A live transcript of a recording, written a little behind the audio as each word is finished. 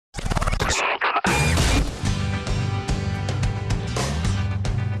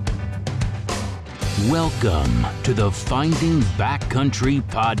Welcome to the Finding Backcountry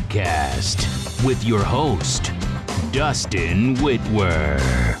Podcast with your host, Dustin Whitwer.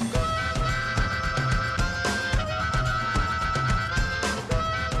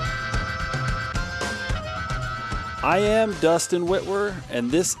 I am Dustin Whitwer, and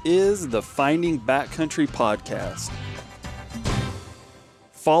this is the Finding Backcountry Podcast.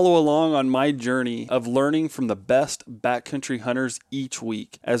 Follow along on my journey of learning from the best backcountry hunters each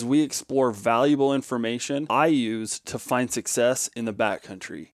week as we explore valuable information I use to find success in the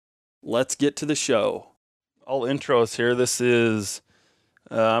backcountry. Let's get to the show. All intros here. This is,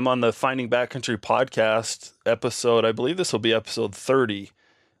 I'm on the Finding Backcountry Podcast episode. I believe this will be episode 30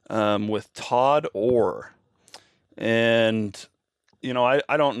 with Todd Orr. And, you know,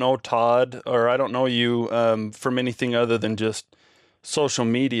 I don't know Todd, or I don't know you from anything other than just social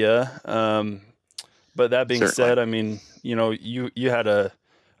media. But that being said, I mean, you know, you had a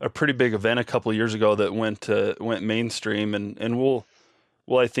pretty big event a couple of years ago that went mainstream, and we'll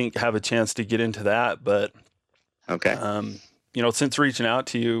I think have a chance to get into that. But okay, you know, since reaching out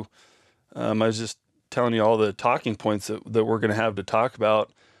to you, I was just telling you all the talking points that we're going to have to talk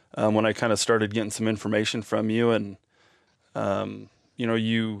about when I kind of started getting some information from you. And you know,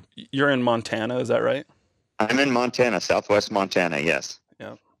 you're in Montana, is that right? I'm in Montana, Southwest Montana. Yes.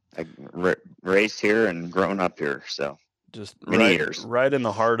 Yeah. I raised here and grown up here, so just many years. Right in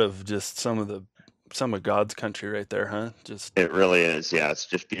the heart of just some of God's country, right there, huh? It really is. Yeah, it's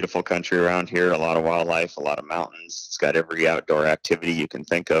just beautiful country around here. A lot of wildlife, a lot of mountains. It's got every outdoor activity you can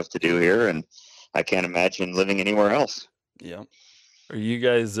think of to do here, and I can't imagine living anywhere else. Yeah. Are you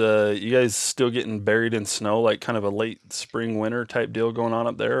guys still getting buried in snow, like kind of a late spring winter type deal going on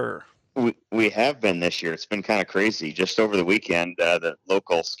up there? Or? We have been this year. It's been kind of crazy. Just over the weekend, the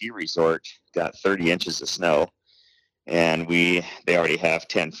local ski resort got 30 inches of snow, and they already have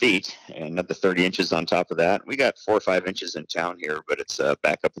 10 feet and another 30 inches on top of that. We got 4 or 5 inches in town here, but it's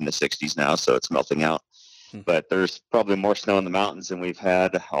back up in the 60s now, so it's melting out. But there's probably more snow in the mountains than we've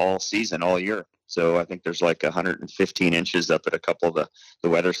had all season, all year. So I think there's like 115 inches up at a couple of the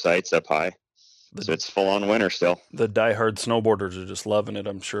weather sites up high. So it's full on winter still. The diehard snowboarders are just loving it,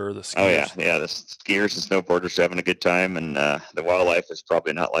 I'm sure. The skiers. Oh yeah. The skiers and snowboarders are having a good time, and the wildlife is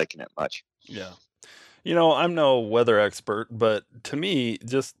probably not liking it much. Yeah. You know, I'm no weather expert, but to me,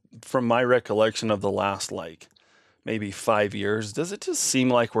 just from my recollection of the last like maybe 5 years, does it just seem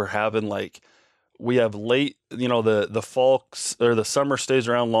like we're having like we have late, you know, the fall or the summer stays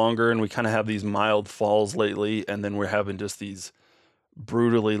around longer, and we kind of have these mild falls lately, and then we're having just these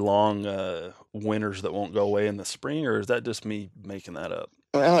brutally long winters that won't go away in the spring? Or is that just me making that up?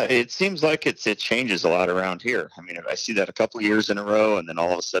 Well, it seems like it changes a lot around here. I mean, I see that a couple of years in a row, and then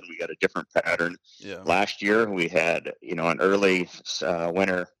all of a sudden we got a different pattern. Yeah. Last year we had, you know, an early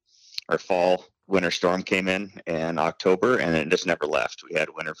winter or fall winter storm came in October, and it just never left. We had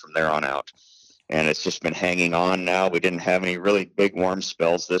winter from there on out, and it's just been hanging on now. We didn't have any really big warm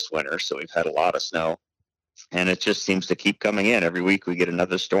spells this winter, so we've had a lot of snow. And it just seems to keep coming in. Every week we get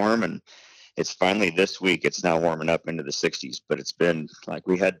another storm, and it's finally this week. It's now warming up into the 60s, but it's been like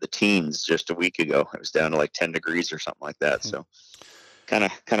we had the teens just a week ago. It was down to like 10 degrees or something like that. So kind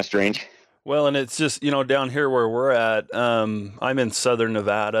of strange. Well, and it's just, you know, down here where we're at, I'm in southern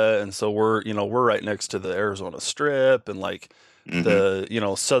Nevada, and so we're right next to the Arizona Strip, and like the, you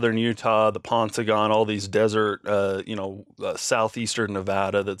know, southern Utah, the Ponsagon, all these desert, southeastern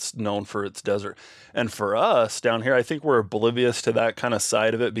Nevada that's known for its desert. And for us down here, I think we're oblivious to that kind of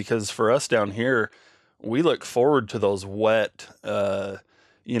side of it, because for us down here, we look forward to those wet,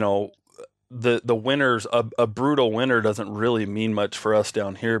 you know, the winters. A brutal winter doesn't really mean much for us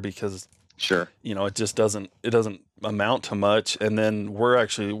down here, because sure, you know, it doesn't amount to much. And then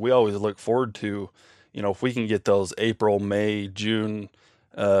we always look forward to, you know, if we can get those April, May, June,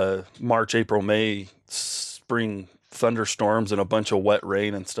 March, April, May, spring thunderstorms and a bunch of wet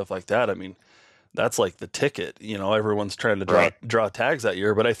rain and stuff like that. I mean, that's like the ticket, you know, everyone's trying to draw tags that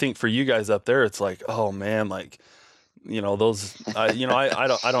year. But I think for you guys up there, it's like, oh man, like, you know, those, you know, I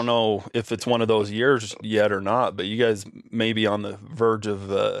don't know if it's one of those years yet or not, but you guys may be on the verge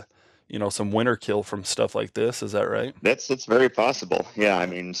of, you know, some winter kill from stuff like this. Is that right? It's very possible. Yeah. I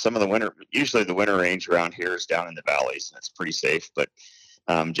mean, usually the winter range around here is down in the valleys. That's pretty safe, but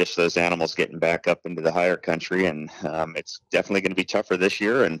just those animals getting back up into the higher country, and it's definitely going to be tougher this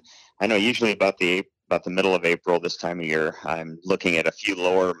year. And I know usually about the middle of April, this time of year, I'm looking at a few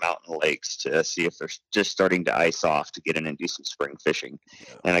lower mountain lakes to see if they're just starting to ice off to get in and do some spring fishing.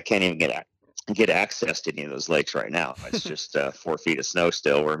 Yeah. And I can't even get access to any of those lakes right now. It's just 4 feet of snow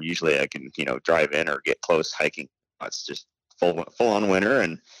still, where usually I can, you know, drive in or get close hiking. It's just full on winter,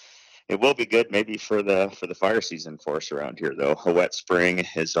 and it will be good maybe for the fire season for us around here, though. A wet spring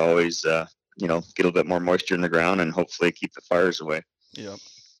is always, get a little bit more moisture in the ground and hopefully keep the fires away. Yep.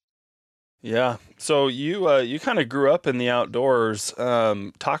 Yeah. So you kind of grew up in the outdoors.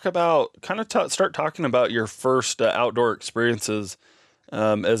 Start talking about your first outdoor experiences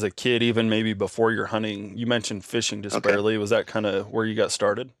as a kid, even maybe before your hunting. You mentioned fishing just barely. Was that kind of where you got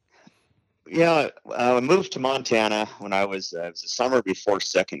started? Yeah, I moved to Montana when it was the summer before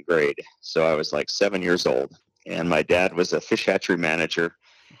second grade. So I was like 7 years old, and my dad was a fish hatchery manager.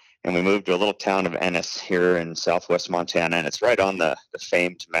 And we moved to a little town of Ennis here in southwest Montana, and it's right on the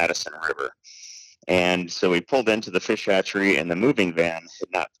famed Madison River. And so we pulled into the fish hatchery, and the moving van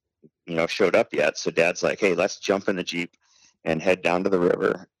had not, showed up yet. So Dad's like, "Hey, let's jump in the Jeep and head down to the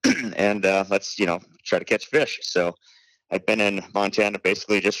river, and let's try to catch fish." So I'd been in Montana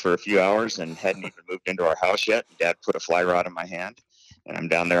basically just for a few hours and hadn't even moved into our house yet. Dad put a fly rod in my hand, and I'm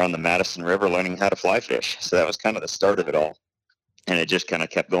down there on the Madison River learning how to fly fish. So that was kind of the start of it all. And it just kind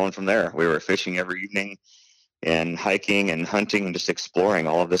of kept going from there. We were fishing every evening and hiking and hunting and just exploring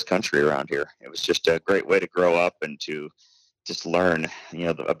all of this country around here. It was just a great way to grow up and to just learn,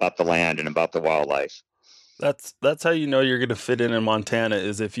 about the land and about the wildlife. That's how you know you're going to fit in Montana,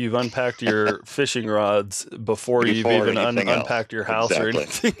 is if you've unpacked your fishing rods before you've even unpacked your house or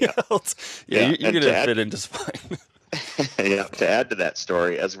anything else. Yeah, you're going to fit in just fine. Yeah, to add to that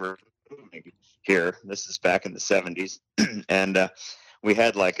story, as we're moving here, this is back in the 70s, and we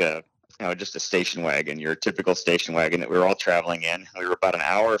had like just a station wagon, your typical station wagon that we were all traveling in. We were about an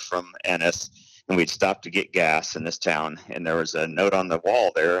hour from Ennis, and we'd stopped to get gas in this town, and there was a note on the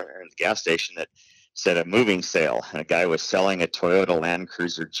wall there in the gas station that said a moving sale, and a guy was selling a Toyota Land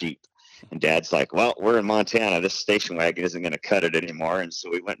Cruiser Jeep. And Dad's like, "Well, we're in Montana. This station wagon isn't going to cut it anymore." And so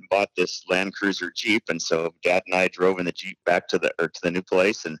we went and bought this Land Cruiser Jeep. And so Dad and I drove in the Jeep back to the new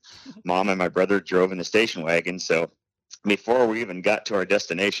place, and Mom and my brother drove in the station wagon. So before we even got to our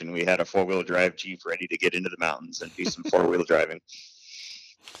destination, we had a 4-wheel drive Jeep ready to get into the mountains and do some 4-wheel driving.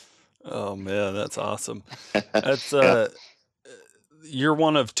 Oh man, that's awesome. That's You're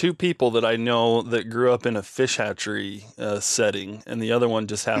one of two people that I know that grew up in a fish hatchery setting, and the other one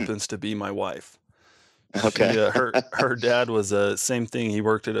just happens to be my wife. Okay. Her dad was same thing. He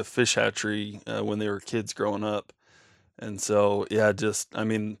worked at a fish hatchery when they were kids growing up. And so, yeah,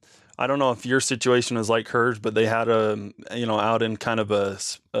 I don't know if your situation was like hers, but they had out in kind of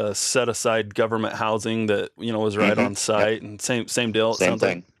a set aside government housing that, was right on site, and same deal. Same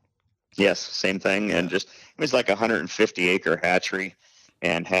thing. Yes, same thing. And it was like a 150-acre hatchery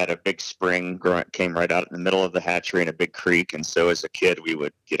and had a big spring came right out in the middle of the hatchery and a big creek. And so as a kid, we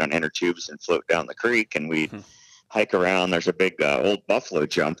would get on inner tubes and float down the creek, and we'd hike around. There's a big old buffalo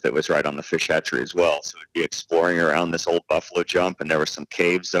jump that was right on the fish hatchery as well. So we'd be exploring around this old buffalo jump, and there were some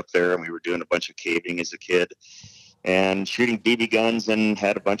caves up there, and we were doing a bunch of caving as a kid and shooting BB guns, and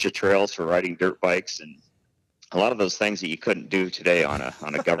had a bunch of trails for riding dirt bikes and a lot of those things that you couldn't do today on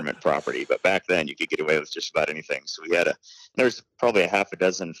a government property. But back then you could get away with just about anything. So there's probably a half a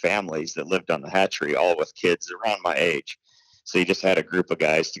dozen families that lived on the hatchery, all with kids around my age. So you just had a group of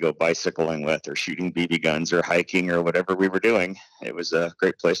guys to go bicycling with, or shooting BB guns, or hiking, or whatever we were doing. It was a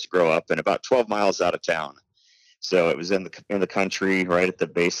great place to grow up, and about 12 miles out of town. So it was in the country, right at the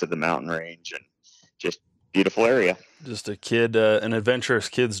base of the mountain range, and just beautiful area. Just an adventurous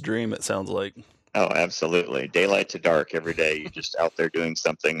kid's dream, it sounds like. Oh, absolutely. Daylight to dark every day. You're just out there doing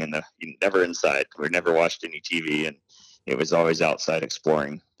something, and you're never inside. We never watched any TV, and it was always outside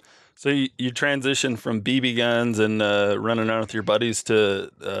exploring. So you transitioned from BB guns and running around with your buddies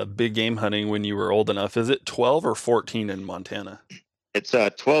to big game hunting when you were old enough. Is it 12 or 14 in Montana? It's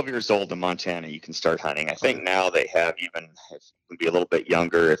 12 years old in Montana. You can start hunting. I think now they have if you can be a little bit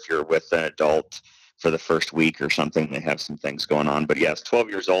younger if you're with an adult for the first week or something. They have some things going on. But yeah, it's 12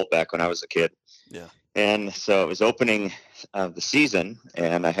 years old back when I was a kid. Yeah. And so it was opening of the season,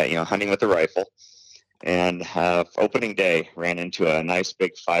 and I had, hunting with a rifle. And opening day, ran into a nice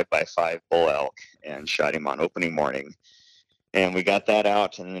big 5x5 bull elk and shot him on opening morning. And we got that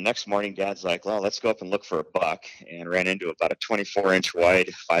out. And the next morning, Dad's like, "Well, let's go up and look for a buck," and ran into about a 24-inch wide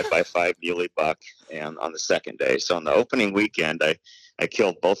 5x5 muley buck. And on the second day, so on the opening weekend, I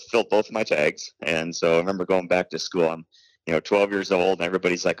filled both my tags. And so I remember going back to school. I'm 12 years old, and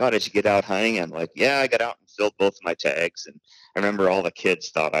everybody's like, "Oh, did you get out hunting?" I'm like, "Yeah, I got out and filled both my tags." And I remember all the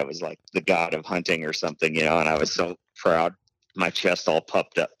kids thought I was like the god of hunting or something, and I was so proud, my chest all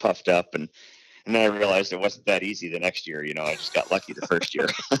puffed up. And then I realized it wasn't that easy the next year. I just got lucky the first year.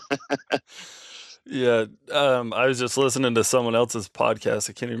 Yeah. I was just listening to someone else's podcast.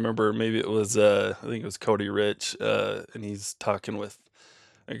 I can't remember. Maybe it was, I think it was Cody Rich. And he's talking with,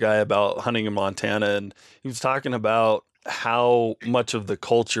 a guy about hunting in Montana, and he was talking about how much of the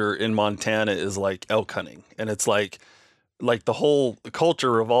culture in Montana is like elk hunting. And it's like the whole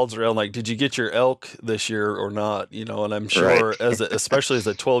culture revolves around like, did you get your elk this year or not? And I'm Right. sure especially as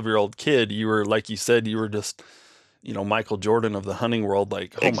a 12-year-old kid, you were, like you said, you were just, Michael Jordan of the hunting world,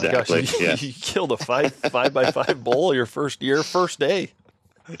 like, oh my gosh, Exactly. Yeah. you killed a 5x5 bull your first year, first day.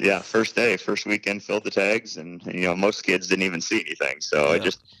 Yeah. First day, first weekend, filled the tags, and most kids didn't even see anything. So I Yeah.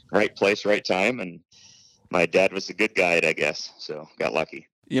 just right place, right time. And my dad was a good guide, I guess. So got lucky.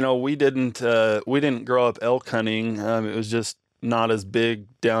 We didn't grow up elk hunting. It was just not as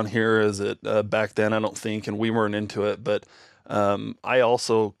big down here as it back then, I don't think, and we weren't into it. But I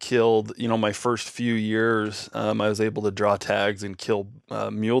also killed, my first few years, I was able to draw tags and kill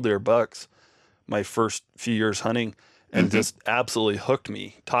mule deer bucks my first few years hunting, and just absolutely hooked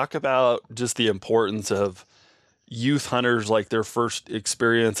me. Talk about just the importance of youth hunters, like their first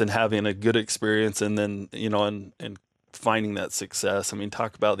experience and having a good experience, and then, and finding that success. I mean,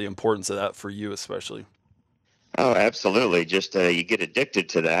 talk about the importance of that for you, especially. Oh, absolutely. Just you get addicted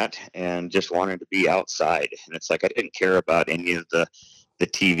to that and just wanted to be outside. And it's like I didn't care about any of the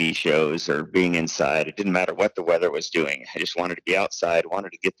TV shows or being inside. It didn't matter what the weather was doing. I just wanted to be outside,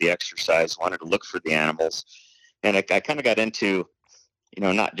 wanted to get the exercise, wanted to look for the animals. And I kind of got into,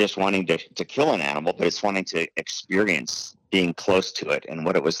 not just wanting to kill an animal, but it's wanting to experience being close to it and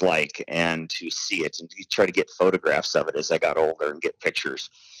what it was like, and to see it and to try to get photographs of it as I got older and get pictures.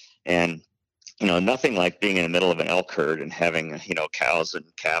 And nothing like being in the middle of an elk herd and having, cows and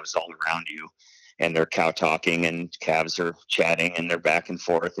calves all around you, and they're cow talking and calves are chatting and they're back and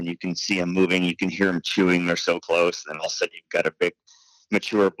forth, and you can see them moving. You can hear them chewing. They're so close. And then all of a sudden you've got a big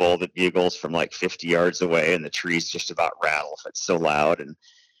mature bull that bugles from like 50 yards away, and the trees just about rattle. It's so loud. And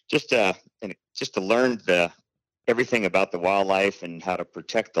just to learn everything about the wildlife and how to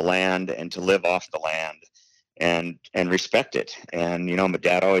protect the land and to live off the land and respect it. And, my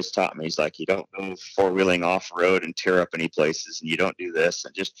dad always taught me, he's like, you don't go four-wheeling off road and tear up any places, and you don't do this.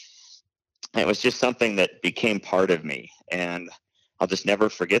 And it was just something that became part of me. And I'll just never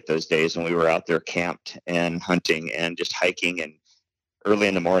forget those days when we were out there camped and hunting and just hiking, and early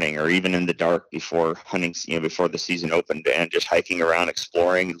in the morning or even in the dark before hunting, before the season opened, and just hiking around,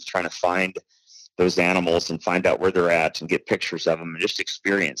 exploring and trying to find those animals and find out where they're at and get pictures of them, and just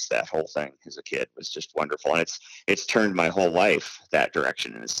experience that whole thing as a kid was just wonderful. And it's turned my whole life that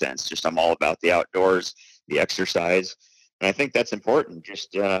direction in a sense. Just I'm all about the outdoors, the exercise. And I think that's important.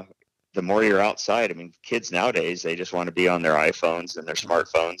 Just the more you're outside, I mean, kids nowadays, they just want to be on their iPhones and their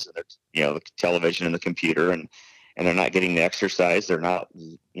smartphones and their, the television and the computer, and they're not getting the exercise. They're not,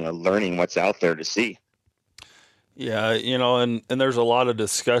 learning what's out there to see. Yeah, and there's a lot of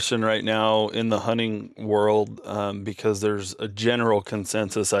discussion right now in the hunting world, because there's a general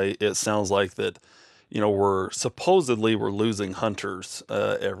consensus. It sounds like that, we're losing hunters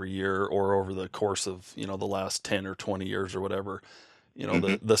every year or over the course of, the last 10 or 20 years or whatever.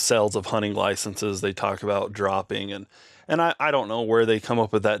 The sales of hunting licenses, they talk about dropping, and I don't know where they come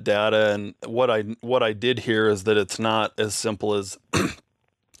up with that data. And what I did hear is that it's not as simple as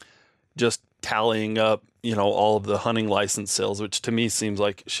just tallying up, all of the hunting license sales, which to me seems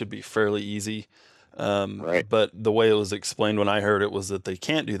like it should be fairly easy. Right. But the way it was explained when I heard it was that they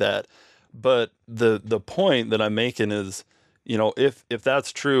can't do that. But the point that I'm making is, if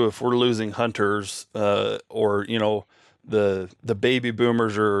that's true, if we're losing hunters, or, the baby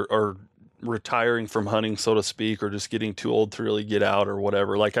boomers are retiring from hunting, so to speak, or just getting too old to really get out or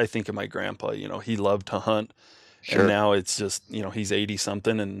whatever. Like I think of my grandpa, he loved to hunt. Sure. And now it's just, he's 80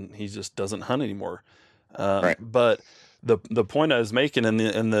 something and he just doesn't hunt anymore. Right. But the point I was making and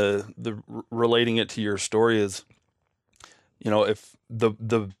the relating it to your story is, if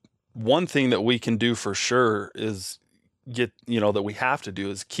the one thing that we can do for sure is that we have to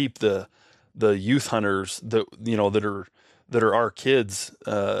do is keep the youth hunters that are our kids,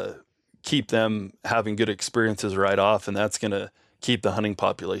 keep them having good experiences right off. And that's going to keep the hunting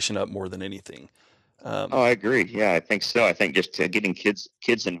population up more than anything. I agree. Yeah, I think so. I think just getting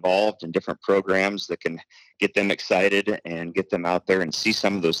kids involved in different programs that can get them excited and get them out there and see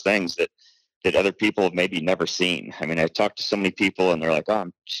some of those things that other people have maybe never seen. I mean, I've talked to so many people and they're like, oh,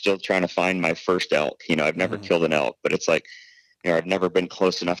 I'm still trying to find my first elk. I've never killed an elk, but it's like, I've never been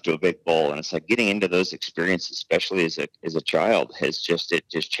close enough to a big bull. And it's like getting into those experiences, especially as a child, it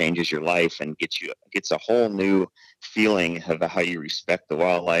just changes your life and gets a whole new feeling of how you respect the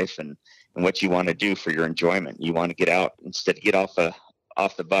wildlife and what you want to do for your enjoyment. You want to get out instead of get off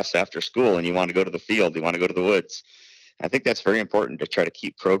the bus after school, and you want to go to the field. You want to go to the woods. I think that's very important to try to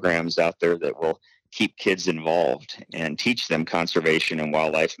keep programs out there that will keep kids involved and teach them conservation and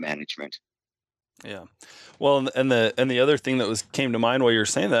wildlife management. Yeah. Well, and the other thing that came to mind while you're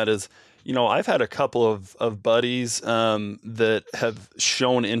saying that is, I've had a couple of buddies that have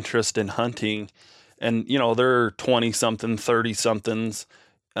shown interest in hunting, and they're 20 something, 30 somethings,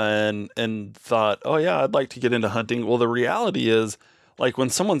 and thought, oh yeah, I'd like to get into hunting. Well, the reality is, like, when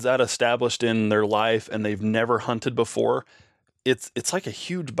someone's that established in their life and they've never hunted before, it's like a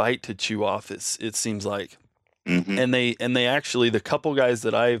huge bite to chew off. It seems like, Mm-hmm. and they actually, the couple guys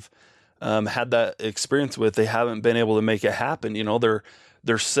that I've had that experience with, they haven't been able to make it happen.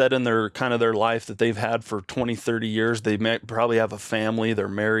 They're set in their kind of their life that they've had for 20, 30 years. They probably have a family, they're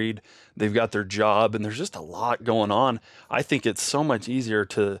married, they've got their job, and there's just a lot going on. I think it's so much easier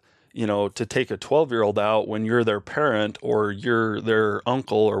to take a 12-year-old out when you're their parent or you're their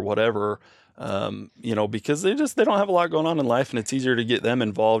uncle or whatever, because they don't have a lot going on in life, and it's easier to get them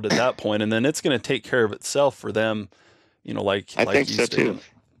involved at that point, and then it's going to take care of itself for them, I think you so stated. too.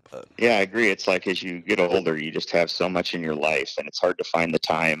 Yeah, I agree. It's like as you get older, you just have so much in your life, and it's hard to find the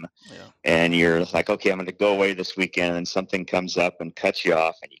time. Yeah. And you're like, okay, I'm going to go away this weekend, and something comes up and cuts you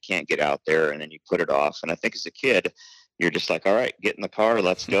off, and you can't get out there, and then you put it off. And I think as a kid, you're just like, all right, get in the car,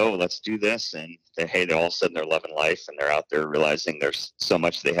 let's go, let's do this. And they're all of a sudden they're loving life, and they're out there realizing there's so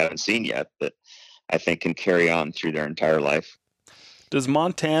much they haven't seen yet that I think can carry on through their entire life. Does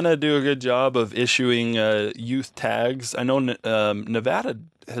Montana do a good job of issuing youth tags? I know Nevada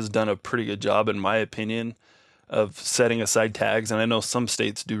has done a pretty good job, in my opinion, of setting aside tags, and I know some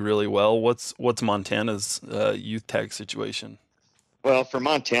states do really well. What's Montana's youth tag situation? Well, for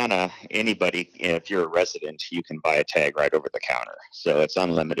Montana, anybody, if you're a resident, you can buy a tag right over the counter. So it's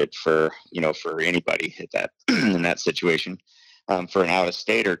unlimited for anybody at that in that situation. For an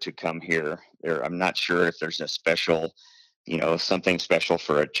out-of-stater to come here, I'm not sure if there's a special, something special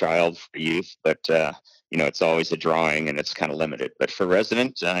for a child, for youth, but it's always a drawing and it's kind of limited. But for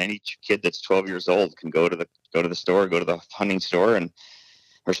resident, any kid that's 12 years old can go to the store, go to the hunting store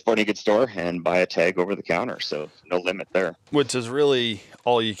or sporting goods store and buy a tag over the counter. So no limit there. Which is really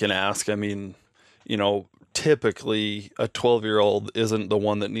all you can ask. I mean, typically a 12-year-old isn't the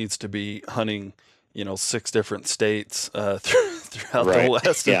one that needs to be hunting, 6 different states throughout Right. the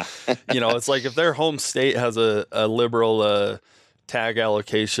West. Yeah. It's like if their home state has a liberal tag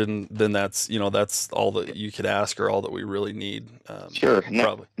allocation, then that's all that you could ask or all that we really need. Sure.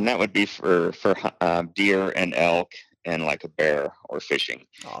 Probably. And that would be for deer and elk and like a bear or fishing.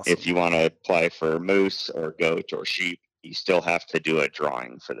 Awesome. If you want to apply for moose or goat or sheep, you still have to do a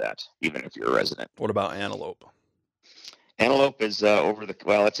drawing for that, even if you're a resident. What about antelope? Antelope is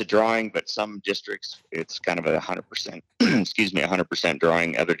it's a drawing, but some districts it's kind of a 100%, 100%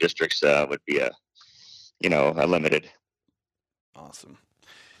 drawing. Other districts would be a limited. Awesome.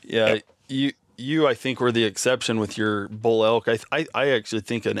 Yeah. Yep. You I think were the exception with your bull elk. I actually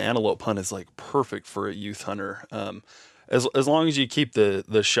think an antelope hunt is like perfect for a youth hunter. As long as you keep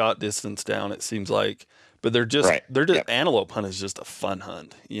the shot distance down, it seems like. But they're just Yep. Antelope hunt is just a fun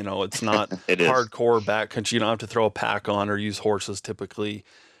hunt. It's not It is. hardcore backcountry. You don't have to throw a pack on or use horses typically.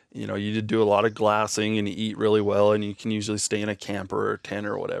 You do a lot of glassing and you eat really well, and you can usually stay in a camper or a tent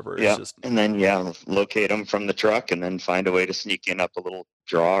or whatever. Yeah, It's and then locate them from the truck, and then find a way to sneak in up a little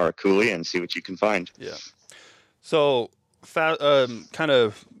draw or a coulee and see what you can find. Yeah. So, kind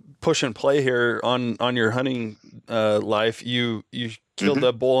of push and play here on your hunting life. You killed Mhm.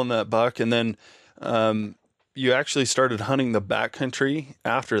 that bull and that buck, and then you actually started hunting the backcountry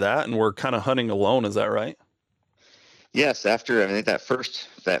after that, and we're kind of hunting alone. Is that right? Yes, after I think that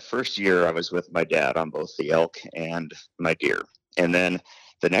first year, I was with my dad on both the elk and my deer, and then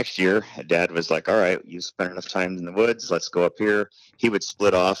the next year, Dad was like, "All right, you spent enough time in the woods. Let's go up here." He would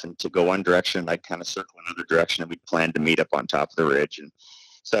split off and to go one direction. I'd kind of circle another direction, and we'd plan to meet up on top of the ridge. And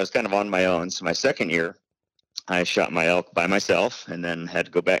so I was kind of on my own. So my second year, I shot my elk by myself, and then had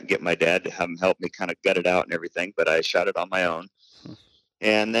to go back and get my dad to have him help me kind of gut it out and everything. But I shot it on my own.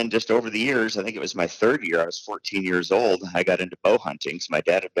 And then just over the years, I think it was my third year, I was 14 years old, I got into bow hunting. So my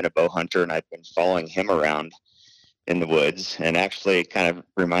dad had been a bow hunter, and I'd been following him around in the woods. And actually it kind of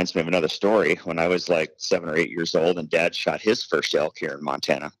reminds me of another story. When I was like 7 or 8 years old, and Dad shot his first elk here in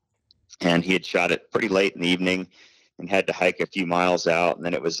Montana. And he had shot it pretty late in the evening and had to hike a few miles out. And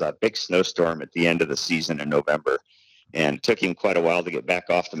then it was a big snowstorm at the end of the season in November. And it took him quite a while to get back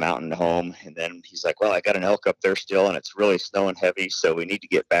off the mountain home. And then he's like, "Well, I got an elk up there still, and it's really snowing heavy, so we need to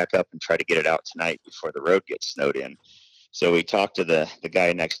get back up and try to get it out tonight before the road gets snowed in." So we talked to the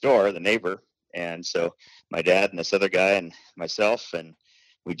guy next door, the neighbor. And so my dad and this other guy and myself, and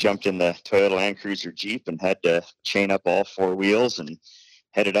we jumped in the Toyota Land Cruiser Jeep and had to chain up all 4 wheels and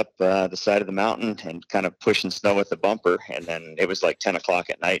headed up the side of the mountain and kind of pushing snow with the bumper. And then it was like 10 o'clock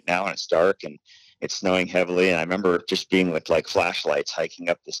at night now, and it's dark and it's snowing heavily. And I remember just being with like flashlights hiking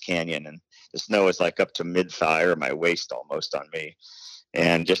up this canyon, and the snow was like up to mid-thigh or my waist almost on me.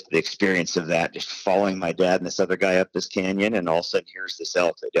 And just the experience of that, just following my dad and this other guy up this canyon, and all of a sudden here's this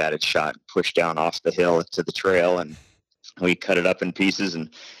elk that dad had shot and pushed down off the hill to the trail, and we cut it up in pieces.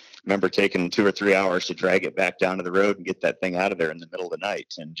 And remember taking 2 or 3 hours to drag it back down to the road and get that thing out of there in the middle of the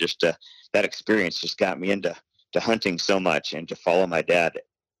night. And just that experience just got me into hunting so much, and to follow my dad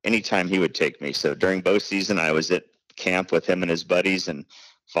anytime he would take me. So during bow season, I was at camp with him and his buddies and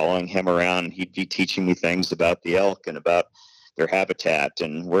following him around. He'd be teaching me things about the elk and about their habitat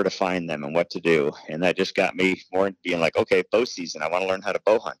and where to find them and what to do. And that just got me more into being like, okay, bow season, I want to learn how to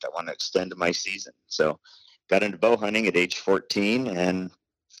bow hunt. I want to extend my season. So got into bow hunting at age 14, and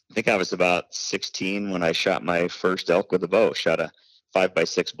I think I was about 16 when I shot my first elk with a bow. Shot a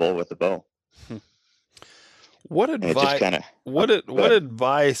 5x6 bull with a bow. What advice? What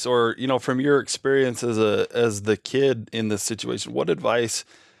advice, or from your experience as the kid in this situation, what advice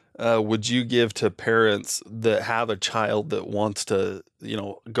would you give to parents that have a child that wants to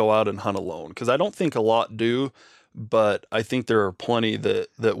go out and hunt alone? Because I don't think a lot do, but I think there are plenty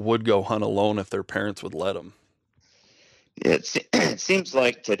that would go hunt alone if their parents would let them. It seems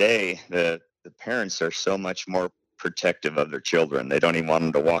like today the parents are so much more protective of their children. They don't even want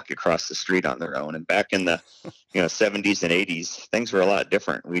them to walk across the street on their own. And back in the 70s and 80s, things were a lot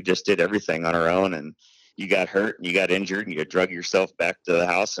different. We just did everything on our own, and you got hurt and you got injured and you drug yourself back to the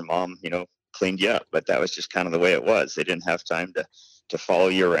house, and mom, cleaned you up. But that was just kind of the way it was. They didn't have time to follow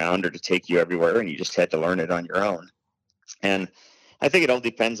you around or to take you everywhere, and you just had to learn it on your own. And I think it all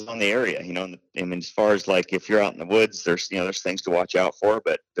depends on the area. I mean, as far as like if you're out in the woods, there's things to watch out for,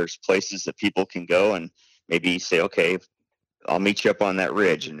 but there's places that people can go and maybe say, okay, I'll meet you up on that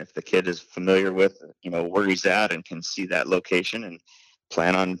ridge. And if the kid is familiar with, where he's at and can see that location, and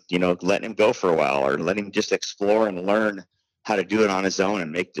plan on, letting him go for a while, or let him just explore and learn how to do it on his own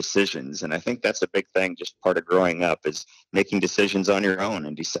and make decisions. And I think that's a big thing, just part of growing up, is making decisions on your own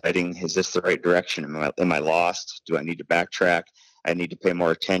and deciding, is this the right direction? Am I lost? Do I need to backtrack? I need to pay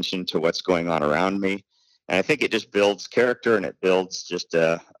more attention to what's going on around me. And I think it just builds character, and it builds just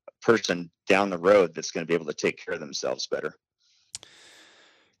a person down the road that's going to be able to take care of themselves better.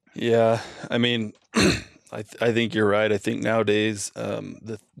 Yeah. I mean, I think you're right. I think nowadays,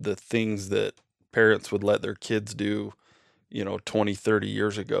 the things that parents would let their kids do, 20, 30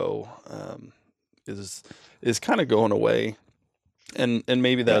 years ago, is kind of going away. And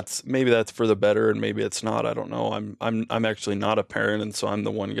maybe that's for the better, and maybe it's not. I don't know. I'm actually not a parent, and so I'm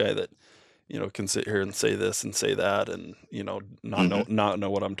the one guy that can sit here and say this and say that, and not know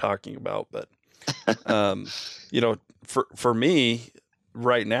what I'm talking about. But for me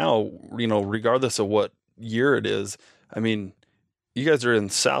right now, regardless of what year it is, I mean, you guys are in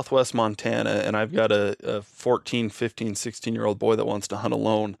Southwest Montana, and I've got a 14, 15, 16-year-old boy that wants to hunt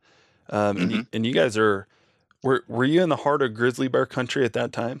alone. And you guys were you in the heart of grizzly bear country at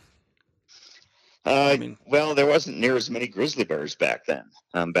that time? Well, there wasn't near as many grizzly bears back then.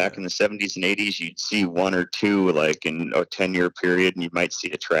 Back in the 70s and 80s, you'd see one or two, like in a 10-year period, and you might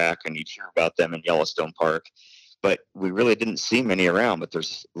see a track, and you'd hear about them in Yellowstone Park. But we really didn't see many around. But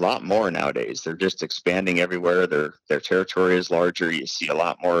there's a lot more nowadays. They're just expanding everywhere. Their territory is larger. You see a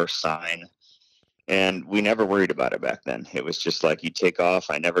lot more sign. And we never worried about it back then. It was just like you take off.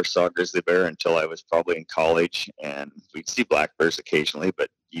 I never saw a grizzly bear until I was probably in college, and we'd see black bears occasionally, but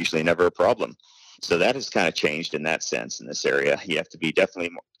usually never a problem. So that has kind of changed in that sense in this area. You have to be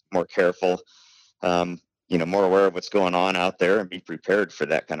definitely more careful, more aware of what's going on out there, and be prepared for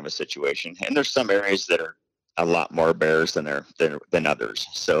that kind of a situation. And there's some areas that are a lot more bears than others.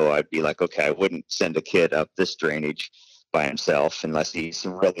 So I'd be like, okay, I wouldn't send a kid up this drainage by himself unless he's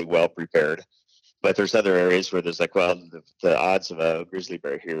really well prepared. But there's other areas where there's like, well, the odds of a grizzly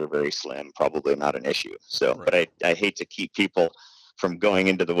bear here are very slim, probably not an issue. So, right. But I hate to keep people from going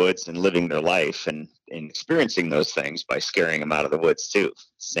into the woods and living their life and experiencing those things by scaring them out of the woods too at the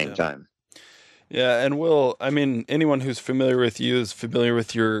same time. Yeah. And anyone who's familiar with you is familiar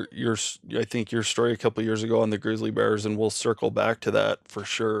with your I think your story a couple of years ago on the grizzly bears, and we'll circle back to that for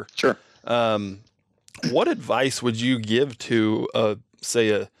sure. Sure. What advice would you give to say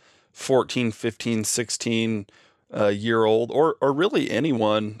a 14, 15, 16 year old, or really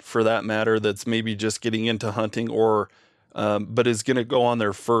anyone for that matter, that's maybe just getting into hunting, or but is going to go on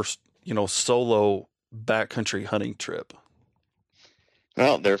their first, solo backcountry hunting trip?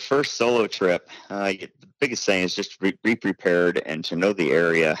 Well, their first solo trip, the biggest thing is just be prepared and to know the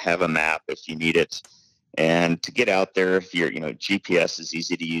area, have a map if you need it, And to get out there, if you're, GPS is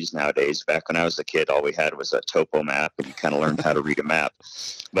easy to use nowadays. Back when I was a kid, all we had was a topo map, and you kind of learned how to read a map.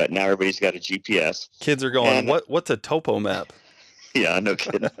 But now everybody's got a GPS. Kids are going, what's a topo map? Yeah, no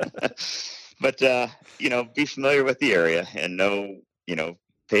kidding. But, be familiar with the area and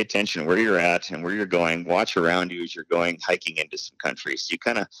pay attention where you're at and where you're going. Watch around you as you're going hiking into some country. So you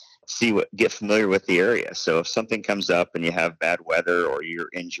kind of get familiar with the area. So if something comes up and you have bad weather or you're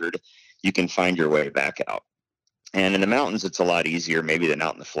injured, you can find your way back out. And in the mountains, it's a lot easier maybe than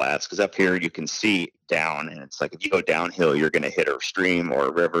out in the flats, because up here you can see down, and it's like if you go downhill, you're going to hit a stream or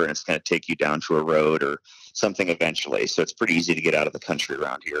a river, and it's going to take you down to a road or something eventually. So it's pretty easy to get out of the country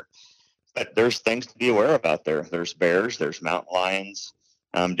around here. But there's things to be aware of out there. There's bears, there's mountain lions,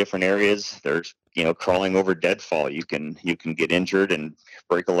 different areas. There's, crawling over deadfall. You can get injured and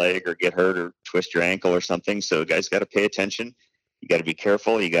break a leg or get hurt or twist your ankle or something. So guys got to pay attention. You got to be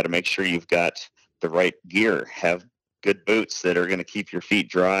careful. You got to make sure you've got the right gear. Have good boots that are going to keep your feet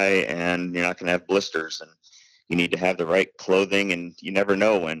dry, and you're not going to have blisters. And you need to have the right clothing, and you never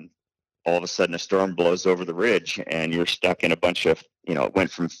know when all of a sudden a storm blows over the ridge and you're stuck in a bunch of, it went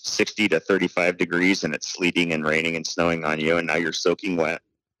from 60 to 35 degrees and it's sleeting and raining and snowing on you, and now you're soaking wet.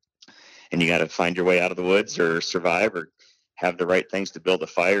 And you got to find your way out of the woods or survive, or have the right things to build a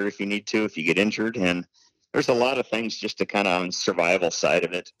fire if you need to, if you get injured. And there's a lot of things just to kind of on the survival side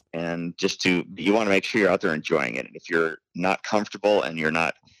of it. And you want to make sure you're out there enjoying it. And if you're not comfortable and you're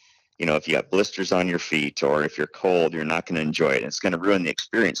not, if you have blisters on your feet or if you're cold, you're not going to enjoy it. It's going to ruin the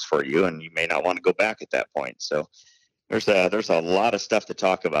experience for you, and you may not want to go back at that point. So there's a lot of stuff to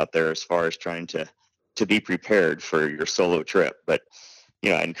talk about there as far as trying to be prepared for your solo trip. But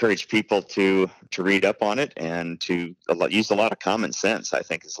I encourage people to read up on it and to use a lot of common sense, I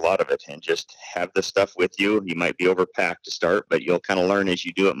think is a lot of it, and just have the stuff with you. You might be overpacked to start, but you'll kind of learn as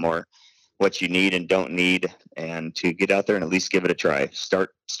you do it more what you need and don't need, and to get out there and at least give it a try.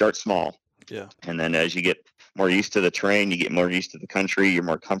 Start small. Yeah. And then as you get more used to the terrain, you get more used to the country, you're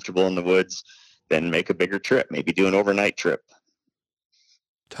more comfortable in the woods, then make a bigger trip, maybe do an overnight trip.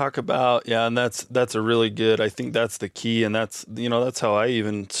 Talk about, and that's a really good, I think that's the key. And that's how I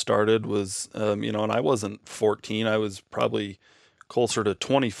even started was, and I wasn't 14, I was probably closer to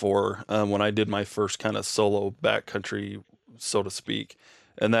 24 when I did my first kind of solo backcountry, so to speak.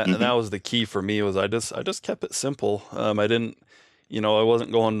 And that was the key for me, was I just kept it simple. I didn't, I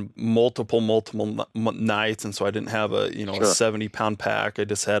wasn't going multiple nights. And so I didn't have a 70-pound pack. I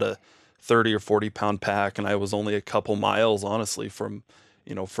just had a 30 or 40-pound pack, and I was only a couple miles, honestly, from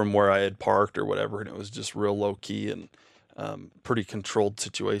where I had parked or whatever. And it was just real low key and pretty controlled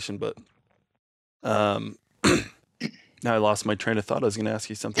situation. But now I lost my train of thought. I was going to ask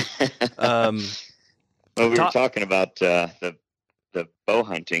you something. Well, we were talking about the bow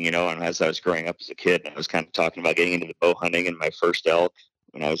hunting, and as I was growing up as a kid, I was kind of talking about getting into the bow hunting and my first elk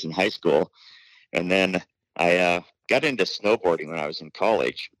when I was in high school. And then I got into snowboarding when I was in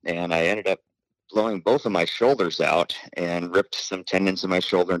college, and I ended up blowing both of my shoulders out and ripped some tendons in my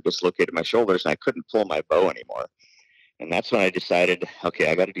shoulder and dislocated my shoulders, and I couldn't pull my bow anymore. And that's when I decided,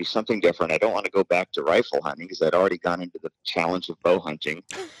 okay, I got to do something different. I don't want to go back to rifle hunting, because I'd already gone into the challenge of bow hunting.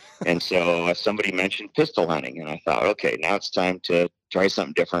 And so somebody mentioned pistol hunting, and I thought, okay, now it's time to try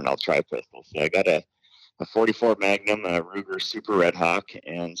something different. I'll try pistols. So I got a 44 Magnum, a Ruger Super Red Hawk,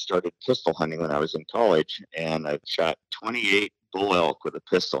 and started pistol hunting when I was in college. And I've shot 28 bull elk with a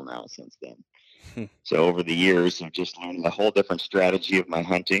pistol now since then. So over the years, I've just learned a whole different strategy of my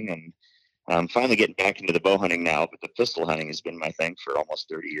hunting, and I'm finally getting back into the bow hunting now, but the pistol hunting has been my thing for almost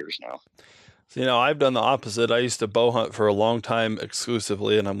 30 years now. So, I've done the opposite. I used to bow hunt for a long time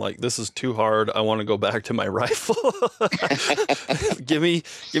exclusively, and I'm like, this is too hard. I want to go back to my rifle. give me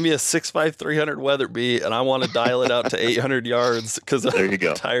a 6.5 300 Weatherby, and I want to dial it out to 800 yards, because I'm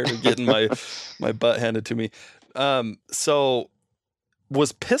tired of getting my butt handed to me. So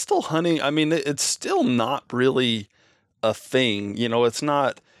was pistol hunting, I mean, it's still not really a thing. It's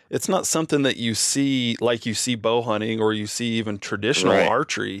not something that you see like you see bow hunting or you see even traditional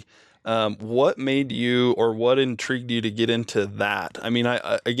archery. What made you, or what intrigued you to get into that? I mean,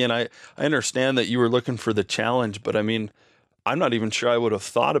 I understand that you were looking for the challenge, but I mean, I'm not even sure I would have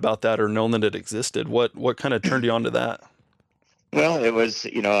thought about that or known that it existed. What kind of turned you on to that? Well, it was,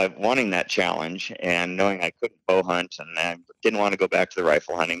 wanting that challenge and knowing I couldn't bow hunt, and I didn't want to go back to the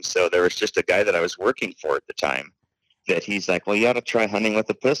rifle hunting. So there was just a guy that I was working for at the time that he's like, well, you ought to try hunting with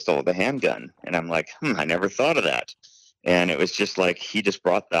a pistol, the handgun. And I'm like, I never thought of that. And it was just like, he just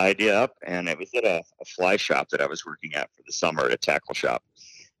brought the idea up, and it was at a fly shop that I was working at for the summer, at a tackle shop.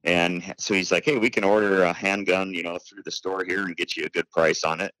 And so he's like, hey, we can order a handgun, through the store here and get you a good price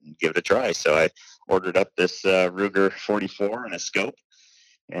on it and give it a try. So I ordered up this Ruger 44 and a scope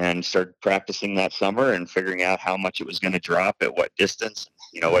and started practicing that summer and figuring out how much it was going to drop at what distance,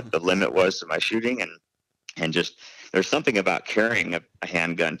 what the limit was to my shooting. And just, there's something about carrying a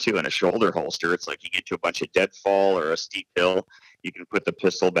handgun too in a shoulder holster. It's like you get to a bunch of deadfall or a steep hill, you can put the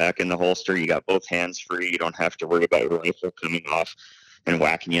pistol back in the holster. You got both hands free. You don't have to worry about your rifle coming off and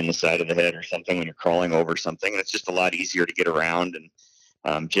whacking you in the side of the head or something when you're crawling over something. And it's just a lot easier to get around.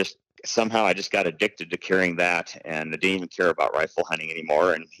 And just somehow I just got addicted to carrying that, and I didn't even care about rifle hunting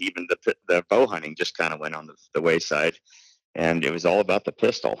anymore. And even the bow hunting just kind of went on the wayside. And it was all about the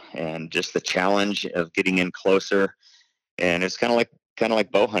pistol and just the challenge of getting in closer. And it's kind of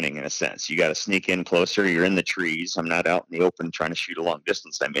like bow hunting in a sense. You got to sneak in closer. You're in the trees. I'm not out in the open trying to shoot a long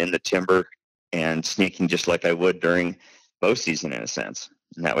distance. I'm in the timber and sneaking just like I would during bow season in a sense.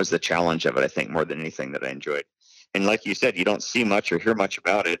 And that was the challenge of it, I think, more than anything that I enjoyed. And like you said, you don't see much or hear much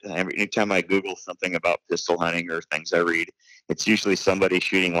about it. Anytime I Google something about pistol hunting or things I read, it's usually somebody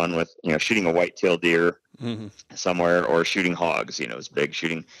shooting one with, shooting a whitetail deer somewhere, or shooting hogs, it's big,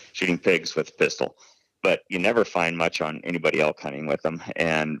 shooting pigs with a pistol. But you never find much on anybody elk hunting with them,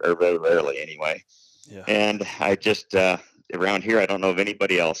 or very rarely anyway. Yeah. And I just, around here, I don't know of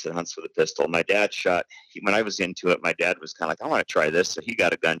anybody else that hunts with a pistol. My dad when I was into it, my dad was kind of like, I want to try this. So he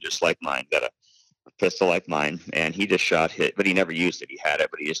got a gun just like mine, got a pistol like mine, and he just shot it, but he never used it. He had it,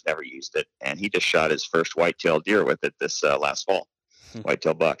 but he just never used it. And he just shot his first whitetail deer with it this last fall,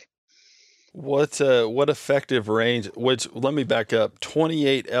 whitetail buck. What effective range, let me back up,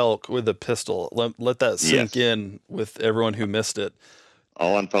 28 elk with a pistol. Let that sink in with everyone who missed it.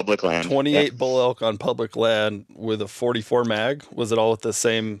 All on public land. 28 bull elk on public land with a 44 mag. Was it all with the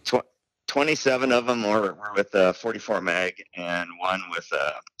same? 27 of them were with a 44 mag and one with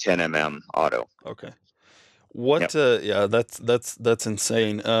a 10 auto. Okay. Yeah, that's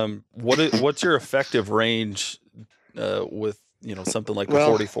insane. What's your effective range with, something like the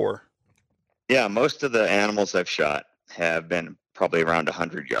 44? Yeah, most of the animals I've shot have been probably around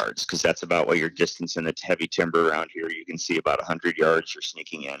 100 yards, because that's about what your distance in the heavy timber around here. You can see about 100 yards you're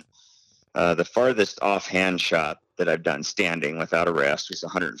sneaking in. The farthest offhand shot that I've done standing without a rest was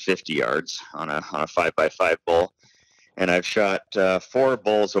 150 yards on a 5x5 bull. And I've shot 4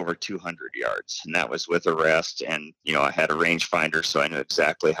 bulls over 200 yards, and that was with a rest. And, I had a rangefinder, so I knew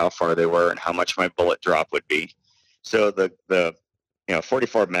exactly how far they were and how much my bullet drop would be. So the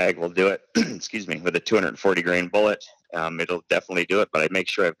 44 mag will do it, excuse me, with a 240 grain bullet. It'll definitely do it, but I make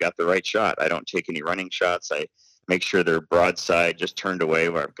sure I've got the right shot. I don't take any running shots. I make sure they're broadside, just turned away,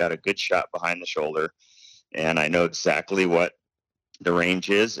 where I've got a good shot behind the shoulder. And I know exactly what the range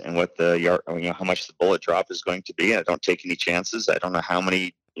is and what the yard, how much the bullet drop is going to be. I don't take any chances. I don't know how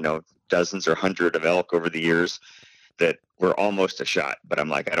many, dozens or hundred of elk over the years that were almost a shot, but I'm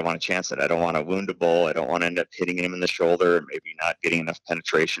like, I don't want to chance it. I don't want to wound a bull. I don't want to end up hitting him in the shoulder, maybe not getting enough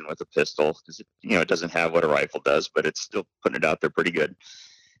penetration with a pistol, because it doesn't have what a rifle does, but it's still putting it out there pretty good.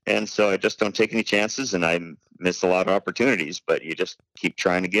 And so I just don't take any chances, and I miss a lot of opportunities, but you just keep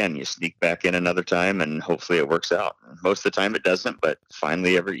trying again. You sneak back in another time, and hopefully it works out. Most of the time it doesn't, but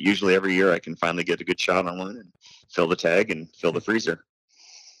usually every year I can finally get a good shot on one and fill the tag and fill the freezer.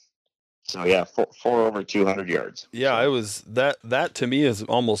 So yeah, 4 over 200 yards. Yeah, I was that to me is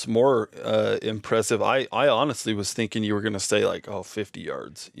almost more impressive. I honestly was thinking you were going to say like 50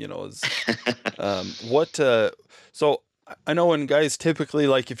 yards. So I know when guys typically,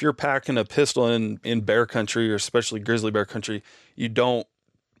 like if you're packing a pistol in bear country, or especially grizzly bear country, you don't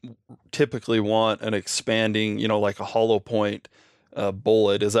typically want an expanding, like a hollow point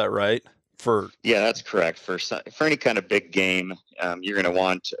bullet. Is that right? Yeah, that's correct. For any kind of big game, you're going to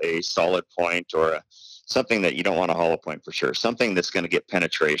want a solid point, or something that you don't want a hollow point for sure. Something that's going to get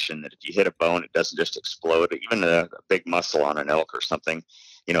penetration, that if you hit a bone, it doesn't just explode. Even a big muscle on an elk or something,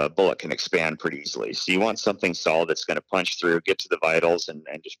 a bullet can expand pretty easily. So you want something solid that's going to punch through, get to the vitals, and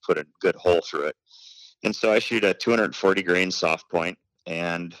just put a good hole through it. And so I shoot a 240 grain soft point,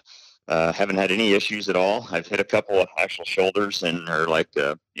 and haven't had any issues at all. I've hit a couple of actual shoulders or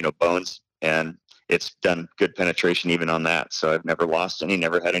bones, and it's done good penetration even on that. So I've never lost any,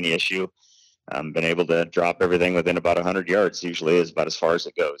 never had any issue. Been able to drop everything within about 100 yards. Usually is about as far as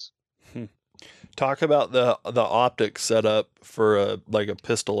it goes. Talk about the optics setup for a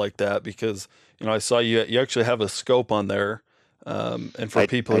pistol like that, because I saw you actually have a scope on there. And for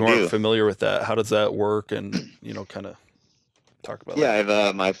people who aren't familiar with that, how does that work? And kind of talk about that.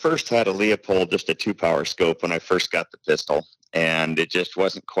 Yeah, I first had a Leupold, just a 2-power scope when I first got the pistol, and it just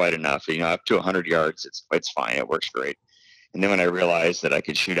wasn't quite enough. Up to 100 yards, it's fine. It works great. And then when I realized that I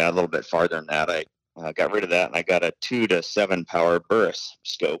could shoot out a little bit farther than that, I got rid of that, and I got a 2 to 7 power Burris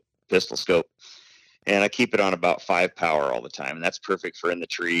scope, pistol scope. And I keep it on about 5 power all the time. And that's perfect for in the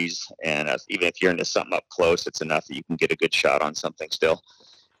trees. And even if you're into something up close, it's enough that you can get a good shot on something still.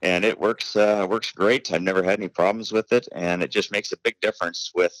 And it works great. I've never had any problems with it. And it just makes a big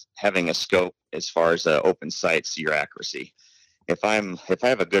difference with having a scope as far as open sights, your accuracy. If I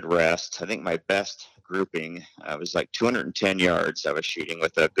have a good rest, I think my best grouping was like 210 yards I was shooting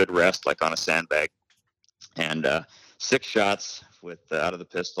with a good rest, like on a sandbag. And 6 shots with out of the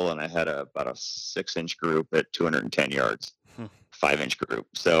pistol, and I had about a 6-inch group at 210 yards, 5-inch group.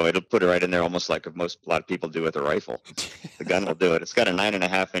 So it'll put it right in there, almost like a lot of people do with a rifle. The gun will do it. It's got a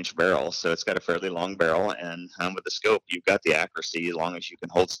 9.5-inch barrel, so it's got a fairly long barrel. And with the scope, you've got the accuracy as long as you can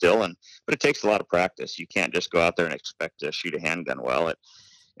hold still. But it takes a lot of practice. You can't just go out there and expect to shoot a handgun well.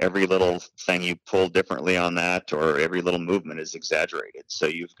 Every little thing you pull differently on that, or every little movement is exaggerated. So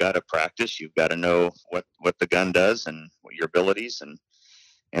you've got to practice. You've got to know what the gun does and what your abilities,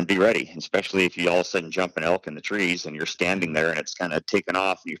 and be ready, especially if you all of a sudden jump an elk in the trees and you're standing there and it's kind of taken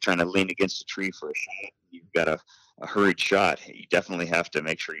off. You're trying to lean against a tree for a shot. You've got a hurried shot. You definitely have to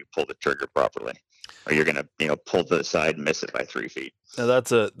make sure you pull the trigger properly, or you're going to pull to the side and miss it by 3 feet. Now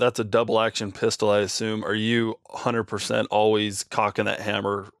that's a double action pistol, I assume. Are you 100% always cocking that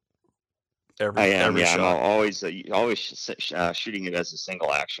hammer every shot? I'm always shooting it as a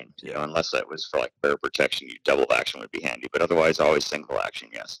single action, unless that was for like bear protection. Double action would be handy, but otherwise always single action.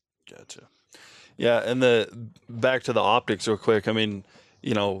 Yes. Gotcha. Yeah. And back to the optics real quick. I mean,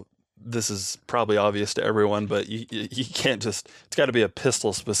 this is probably obvious to everyone, but you can't it's got to be a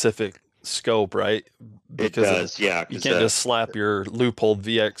pistol specific scope, right? Because it does, yeah. You can't just slap your Leupold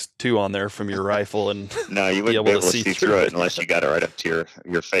VX2 on there from your rifle and no, you wouldn't be able to see through it unless you got it right up to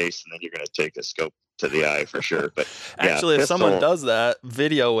your face, and then you're going to take the scope to the eye for sure. But actually, if someone does that,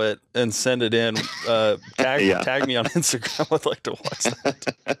 video it and send it in. Tag me on Instagram. I'd like to watch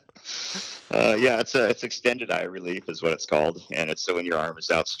that. It's extended eye relief is what it's called, and it's so when your arm is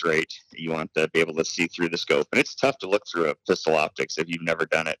out straight, you want to be able to see through the scope. And it's tough to look through a pistol optics if you've never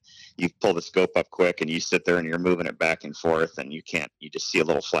done it. You pull the scope up quick, and you sit there and you're moving it back and forth, and you just see a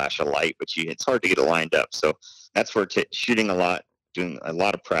little flash of light, but it's hard to get it lined up. So that's where shooting a lot, doing a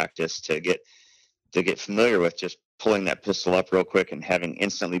lot of practice to get familiar with just pulling that pistol up real quick and having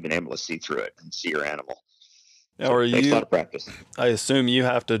instantly been able to see through it and see your animal. Now, it takes a lot of practice. I assume you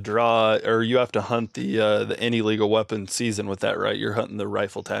have to draw, or you have to hunt the any legal weapon season with that, right? You're hunting the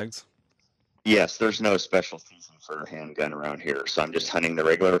rifle tags. Yes, there's no special season for handgun around here, so I'm just hunting the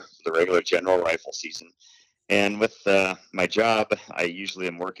regular general rifle season. And with my job, I usually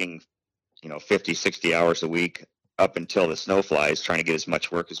am working, 50, 60 hours a week up until the snow flies, trying to get as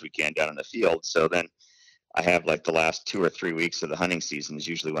much work as we can down in the field. So then I have like the last 2 or 3 weeks of the hunting season is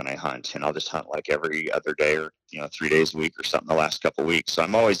usually when I hunt, and I'll just hunt like every other day or 3 days a week or something the last couple of weeks. So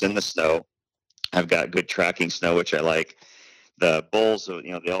I'm always in the snow. I've got good tracking snow, which I like. The bulls,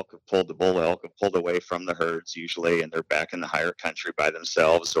 the elk have pulled away from the herds usually, and they're back in the higher country by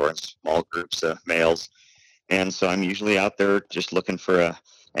themselves or in small groups of males. And so I'm usually out there just looking for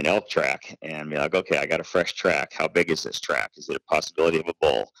an elk track, and be like, okay, I got a fresh track. How big is this track? Is it a possibility of a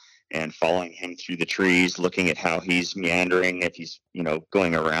bull? And following him through the trees, looking at how he's meandering. If he's,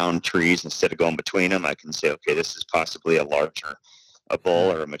 going around trees instead of going between them, I can say, okay, this is possibly a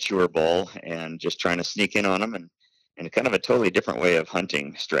bull or a mature bull, and just trying to sneak in on them, and kind of a totally different way of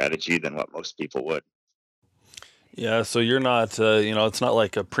hunting strategy than what most people would. Yeah, so you're not, it's not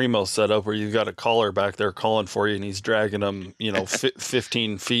like a Primo setup where you've got a caller back there calling for you and he's dragging them,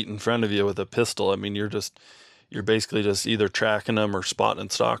 15 feet in front of you with a pistol. I mean, you're basically just either tracking them or spotting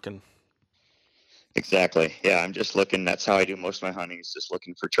and stalking. Exactly. Yeah, I'm just looking. That's how I do most of my hunting, is just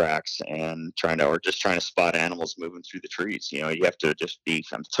looking for tracks and trying to spot animals moving through the trees. You have to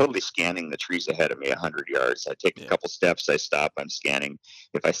I'm totally scanning the trees ahead of me 100 yards. I take a couple steps, I stop, I'm scanning.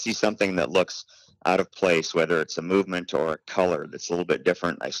 If I see something that looks out of place, whether it's a movement or a color that's a little bit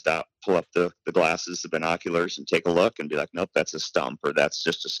different, I stop, pull up the glasses, the binoculars, and take a look and be like, nope, that's a stump, or that's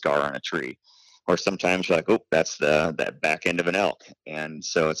just a scar on a tree. Or sometimes you're like, oh, that's that back end of an elk. And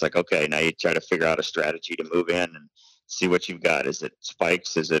so it's like, okay, now you try to figure out a strategy to move in and see what you've got. Is it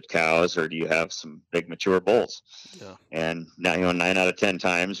spikes? Is it cows? Or do you have some big mature bulls? Yeah. And now, 9 out of 10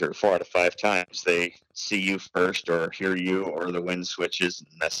 times or 4 out of 5 times, they see you first or hear you, or the wind switches and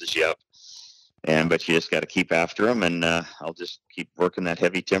messes you up. But you just got to keep after them, and I'll just keep working that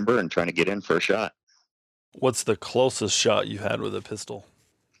heavy timber and trying to get in for a shot. What's the closest shot you had with a pistol?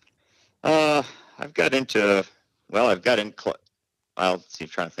 I've got in I'll see, I'm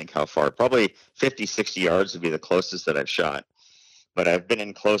trying to think how far. Probably 50, 60 yards would be the closest that I've shot. But I've been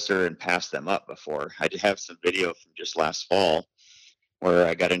in closer and passed them up before. I did have some video from just last fall where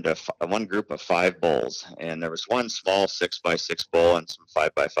I got into one group of 5 bulls, and there was one small 6x6 bull and some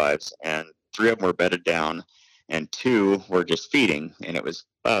 5x5s, and 3 of them were bedded down, and 2 were just feeding. And it was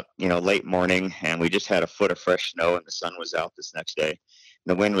about, late morning, and we just had a foot of fresh snow, and the sun was out this next day. And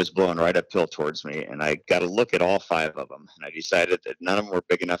the wind was blowing right uphill towards me, and I got to look at all 5 of them, and I decided that none of them were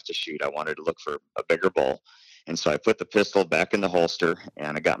big enough to shoot. I wanted to look for a bigger bull. And so I put the pistol back in the holster,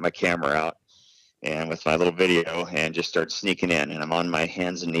 and I got my camera out and with my little video and just start sneaking in. And I'm on my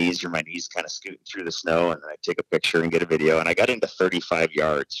hands and knees, or my knees kind of scooting through the snow, and then I take a picture and get a video. And I got into 35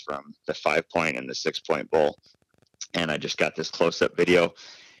 yards from the 5-point and the 6-point bull. And I just got this close-up video,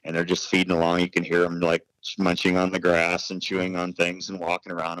 and they're just feeding along. You can hear them like munching on the grass and chewing on things and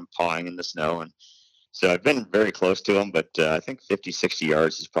walking around and pawing in the snow. And so I've been very close to them, but I think 50, 60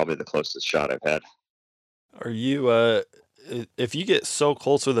 yards is probably the closest shot I've had. Are you, if you get so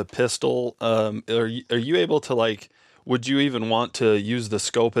close with a pistol, are you able to, like, would you even want to use the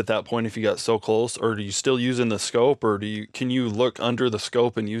scope at that point if you got so close, or are you still using the scope, or can you look under the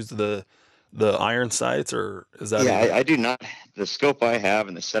scope and use the iron sights, or is that? Yeah, I do not. The scope I have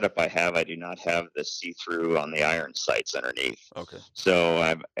and the setup I have, I do not have the see-through on the iron sights underneath. Okay. So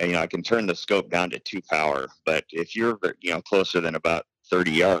I can turn the scope down to 2 power, but if you're closer than about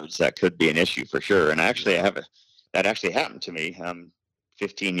 30 yards, that could be an issue for sure. And actually, that actually happened to me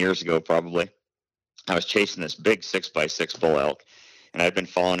 15 years ago, probably. I was chasing this big 6x6 bull elk, and I'd been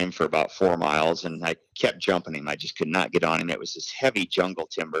following him for about 4 miles, and I kept jumping him. I just could not get on him. It was this heavy jungle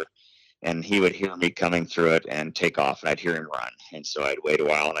timber, and he would hear me coming through it and take off, and I'd hear him run. And so I'd wait a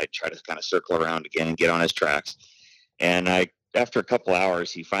while, and I'd try to kind of circle around again and get on his tracks. And after a couple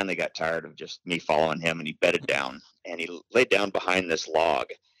hours, he finally got tired of just me following him, and he bedded down, and he laid down behind this log.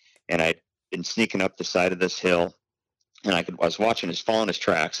 And I'd been sneaking up the side of this hill, and I was watching following his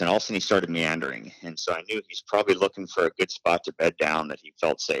tracks, and all of a sudden he started meandering. And so I knew he's probably looking for a good spot to bed down that he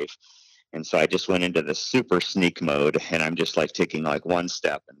felt safe. And so I just went into the super sneak mode, and I'm just like taking like one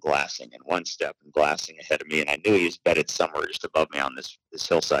step and glassing and one step and glassing ahead of me. And I knew he was bedded somewhere just above me on this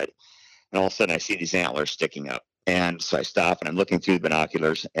hillside. And all of a sudden I see these antlers sticking up. And so I stop, and I'm looking through the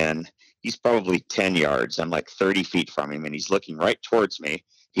binoculars, and he's probably 10 yards. I'm like 30 feet from him, and he's looking right towards me.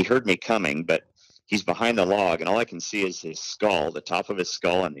 He heard me coming, but he's behind the log, and all I can see is his skull, the top of his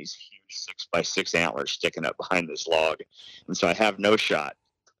skull, and these huge 6x6 antlers sticking up behind this log. And so I have no shot.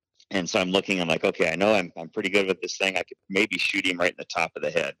 And so I'm looking, I'm like, okay, I know I'm pretty good with this thing. I could maybe shoot him right in the top of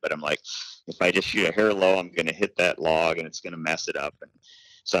the head, but I'm like, if I just shoot a hair low, I'm going to hit that log, and it's going to mess it up. And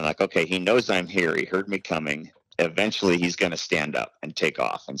so I'm like, okay, he knows I'm here. He heard me coming. Eventually he's going to stand up and take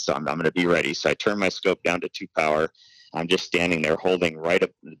off. And so I'm going to be ready. So I turn my scope down to 2 power. I'm just standing there holding right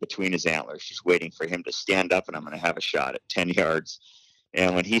up between his antlers, just waiting for him to stand up, and I'm going to have a shot at 10 yards.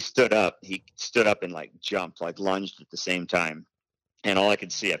 And when he stood up and like jumped, like lunged at the same time. And all I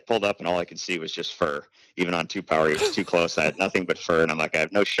could see, I pulled up, and all I could see was just fur. Even on 2 power, he was too close. I had nothing but fur, and I'm like, I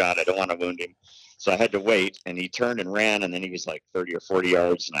have no shot. I don't want to wound him. So I had to wait, and he turned and ran, and then he was like 30 or 40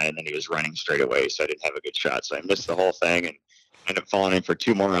 yards, and then he was running straight away, so I didn't have a good shot. So I missed the whole thing, and ended up following him for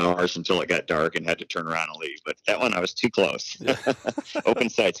 2 more hours until it got dark and had to turn around and leave. But that one, I was too close. Yeah. Open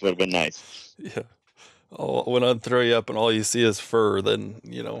sights would have been nice. Yeah. Oh, when I throw you up and all you see is fur, then,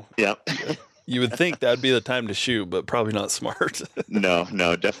 Yep. Yeah. You would think that'd be the time to shoot, but probably not smart. No,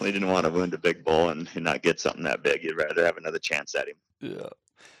 definitely didn't want to wound a big bull and not get something that big. You'd rather have another chance at him. Yeah.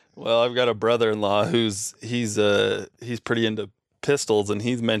 Well, I've got a brother-in-law he's pretty into pistols, and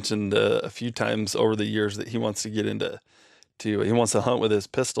he's mentioned a few times over the years that he wants to get he wants to hunt with his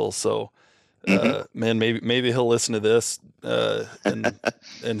pistol. So, man, maybe he'll listen to this,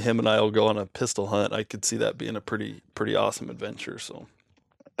 and him and I will go on a pistol hunt. I could see that being a pretty awesome adventure. So.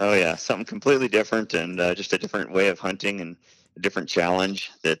 Oh yeah, something completely different, and just a different way of hunting and a different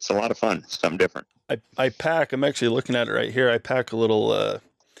challenge. That's a lot of fun. Something different. I pack. I'm actually looking at it right here. I pack a little.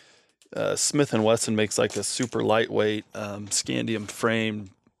 Smith & Wesson makes like a super lightweight scandium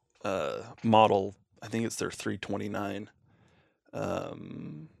frame model. I think it's their 329.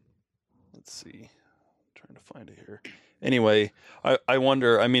 Let's see. I'm trying to find it here. Anyway, I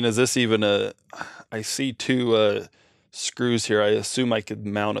wonder, I mean, is this even I see 2 screws here. I assume I could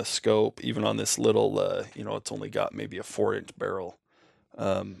mount a scope even on this little, it's only got maybe a 4-inch barrel.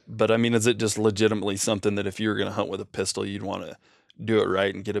 But I mean, is it just legitimately something that if you were going to hunt with a pistol, you'd want to do it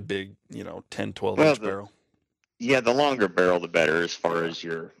right and get a big, 10, 12 inch barrel? Yeah, the longer barrel, the better as far as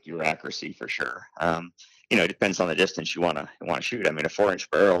your accuracy for sure. It depends on the distance you want to shoot. I mean, a 4-inch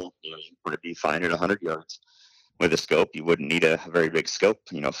barrel, would be fine at 100 yards. with a scope. You wouldn't need a very big scope,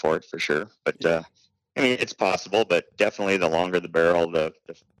 for it for sure. But I mean, it's possible, but definitely the longer the barrel, the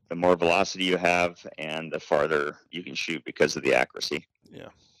more velocity you have, and the farther you can shoot because of the accuracy. Yeah.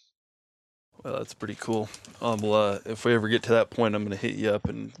 Well, that's pretty cool. If we ever get to that point, I'm going to hit you up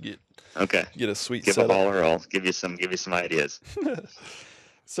and get a sweet Give setup. a holler. I'll give you some ideas.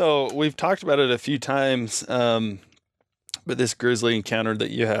 So we've talked about it a few times, but this grizzly encounter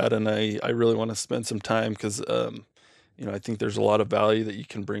that you had, and I really want to spend some time because, I think there's a lot of value that you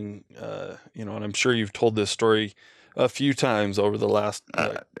can bring, and I'm sure you've told this story a few times over the last.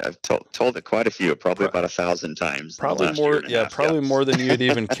 I've told it quite a few, probably about 1,000 times. Probably more, probably more than you'd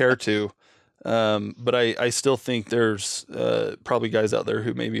even care to. But I still think there's probably guys out there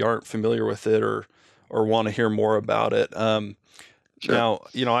who maybe aren't familiar with it or want to hear more about it. Sure. Now,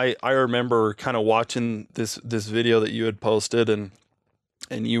 I remember kind of watching this video that you had posted, and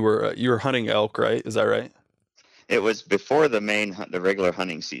you were hunting elk, right? Is that right? It was before the regular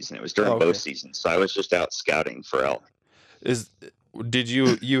hunting season. It was during bow season, so I was just out scouting for elk. Did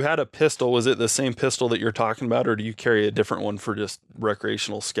you had a pistol? Was it the same pistol that you're talking about, or do you carry a different one for just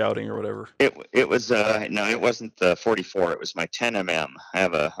recreational scouting or whatever? It was no, it wasn't the 44. It was my 10 mm. I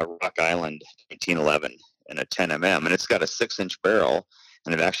have a Rock Island 1911 and a 10 mm, and it's got a 6-inch barrel,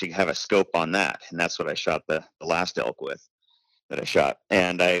 and I actually have a scope on that, and that's what I shot the last elk with that I shot.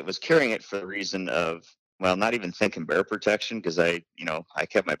 And I was carrying it for the reason of, well, not even thinking bear protection, because I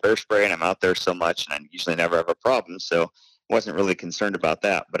kept my bear spray and I'm out there so much, and I usually never have a problem, so wasn't really concerned about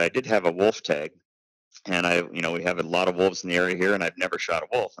that. But I did have a wolf tag, and we have a lot of wolves in the area here, and I've never shot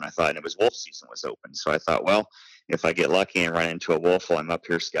a wolf. And I thought, and it was wolf season was open, so I thought, well, if I get lucky and run into a wolf while I'm up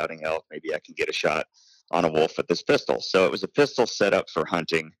here scouting elk, maybe I can get a shot on a wolf with this pistol. So it was a pistol set up for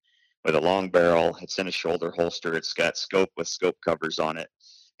hunting with a long barrel. It's in a shoulder holster. It's got scope with scope covers on it.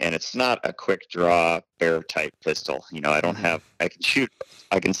 And it's not a quick draw bear type pistol. I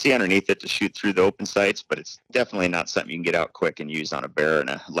can see underneath it to shoot through the open sights, but it's definitely not something you can get out quick and use on a bear in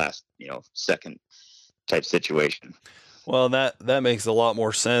a last, second type situation. Well, that makes a lot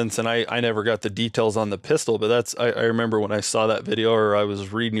more sense. And I never got the details on the pistol, but I remember when I saw that video, or I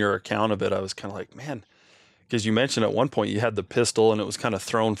was reading your account of it, I was kind of like, man, because you mentioned at one point you had the pistol and it was kind of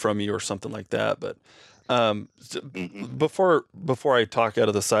thrown from you or something like that. But before I talk out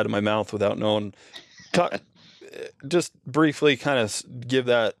of the side of my mouth without knowing, just briefly kind of give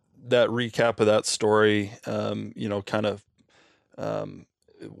that recap of that story,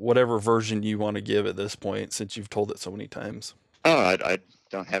 whatever version you want to give at this point, since you've told it so many times. Oh, I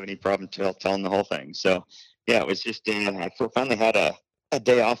don't have any problem telling the whole thing. So yeah, it was just, I finally had a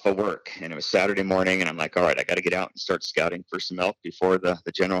day off of work, and it was Saturday morning, and I'm like, all right, I got to get out and start scouting for some elk before the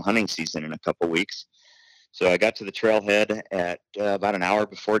general hunting season in a couple weeks. So I got to the trailhead at about an hour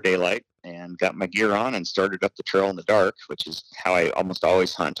before daylight and got my gear on and started up the trail in the dark, which is how I almost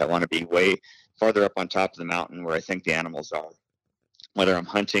always hunt. I want to be way farther up on top of the mountain where I think the animals are. Whether I'm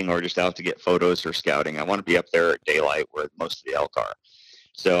hunting or just out to get photos or scouting, I want to be up there at daylight where most of the elk are.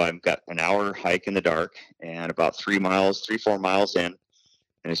 So I've got an hour hike in the dark, and about 4 miles in,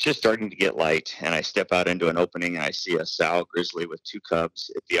 and it's just starting to get light, and I step out into an opening, and I see a sow grizzly with 2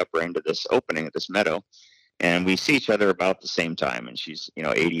 cubs at the upper end of this opening at this meadow. And we see each other about the same time, and she's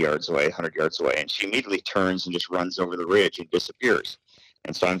 80 yards away, 100 yards away, and she immediately turns and just runs over the ridge and disappears.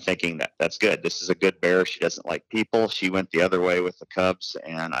 And so I'm thinking that's good. This is a good bear. She doesn't like people. She went the other way with the cubs,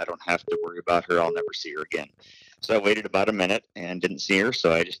 and I don't have to worry about her. I'll never see her again. So I waited about a minute and didn't see her,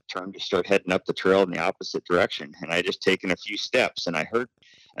 so I just turned to start heading up the trail in the opposite direction. And I just taken a few steps, and I heard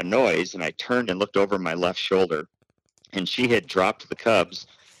a noise, and I turned and looked over my left shoulder, and she had dropped the cubs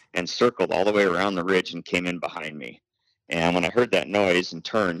and circled all the way around the ridge and came in behind me. And when I heard that noise and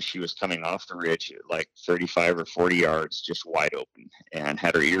turned, she was coming off the ridge at like 35 or 40 yards, just wide open, and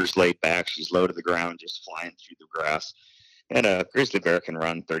had her ears laid back. She's low to the ground, just flying through the grass. And a grizzly bear can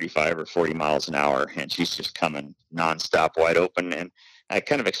run 35 or 40 miles an hour, and she's just coming nonstop, wide open. And I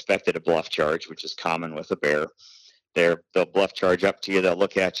kind of expected a bluff charge, which is common with a bear. They'll bluff charge up to you, they'll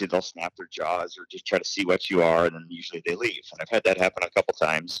look at you, they'll snap their jaws or just try to see what you are, and then usually they leave. And I've had that happen a couple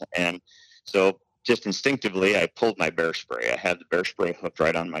times. And so just instinctively, I pulled my bear spray. I had the bear spray hooked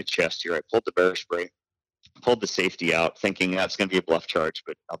right on my chest here. I pulled the bear spray, pulled the safety out, thinking that's going to be a bluff charge,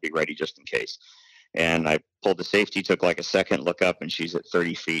 but I'll be ready just in case. And I pulled the safety, took like a second, look up, and she's at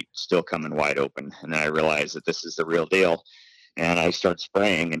 30 feet, still coming wide open. And then I realized that this is the real deal. And I start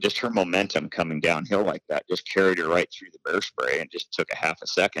spraying, and just her momentum coming downhill like that just carried her right through the bear spray, and just took a half a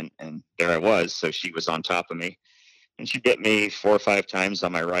second, and there I was. So she was on top of me, and she bit me 4 or 5 times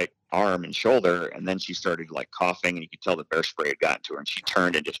on my right arm and shoulder, and then she started like coughing, and you could tell the bear spray had gotten to her, and she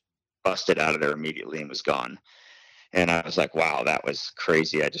turned and just busted out of there immediately and was gone. And I was like, wow, that was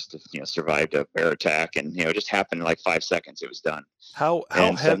crazy. I just, survived a bear attack, and, it just happened in like 5 seconds. It was done. How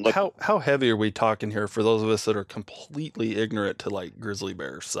And so I'm looking. how heavy are we talking here for those of us that are completely ignorant to like grizzly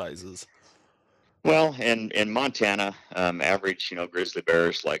bear sizes? Well, in Montana, average, grizzly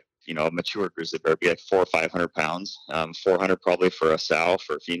bears, like, a mature grizzly bear be like 400 or 500 pounds, 400 probably for a sow.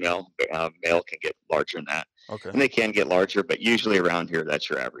 For a female, male can get larger than that. Okay. And they can get larger, but usually around here, that's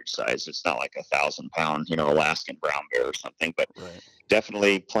your average size. It's not like 1,000 pound, Alaskan brown bear or something, but Right.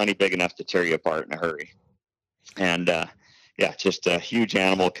 definitely plenty big enough to tear you apart in a hurry. And yeah, just a huge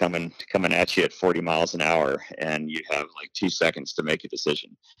animal coming at you at 40 miles an hour, and you have like 2 seconds to make a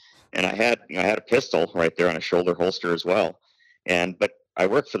decision. And I had a pistol right there on a shoulder holster as well. But I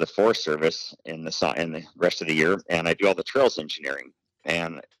work for the Forest Service in the rest of the year, and I do all the trails engineering.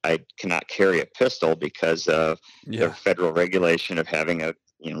 And I cannot carry a pistol because of the federal regulation of having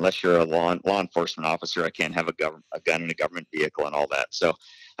unless you're a law enforcement officer, I can't have a gun in a government vehicle and all that. So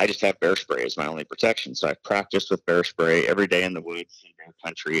I just have bear spray as my only protection. So I've practiced with bear spray every day in the woods in bear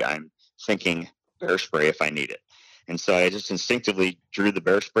country. I'm thinking bear spray if I need it. And so I just instinctively drew the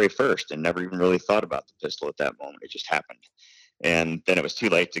bear spray first and never even really thought about the pistol at that moment. It just happened. And then it was too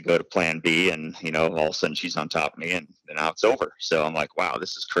late to go to plan B. And, all of a sudden she's on top of me, and now it's over. So I'm like, wow,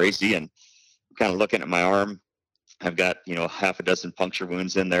 this is crazy. And I'm kind of looking at my arm. I've got, half a dozen puncture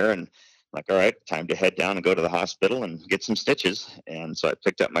wounds in there. And I'm like, all right, time to head down and go to the hospital and get some stitches. And so I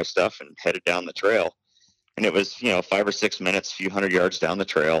picked up my stuff and headed down the trail. And it was, 5 or 6 minutes, a few hundred yards down the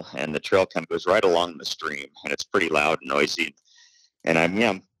trail, and the trail kind of goes right along the stream, and it's pretty loud and noisy. And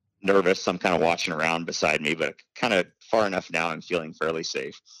I'm nervous. I'm kind of watching around beside me, but kind of far enough now I'm feeling fairly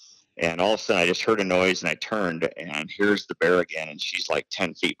safe. And all of a sudden I just heard a noise, and I turned, and here's the bear again, and she's like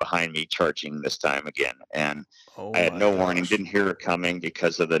 10 feet behind me, charging this time again. And I had no warning, didn't hear her coming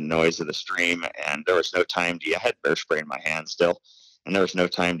because of the noise of the stream, and there was no time I had bear spray in my hand still. And there was no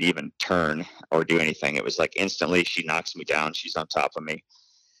time to even turn or do anything. It was like instantly she knocks me down. She's on top of me.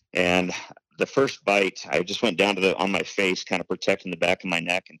 And the first bite, I just went down on my face, kind of protecting the back of my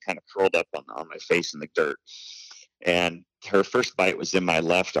neck, and kind of curled up on my face in the dirt. And her first bite was in my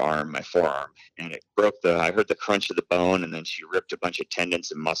left arm, my forearm, and it broke I heard the crunch of the bone, and then she ripped a bunch of tendons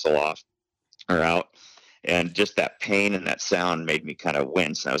and muscle off or out. And just that pain and that sound made me kind of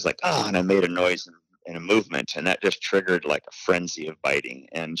wince. And I was like, oh, and I made a noise in a movement, and that just triggered like a frenzy of biting.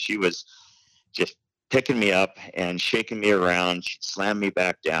 And she was just picking me up and shaking me around. She slammed me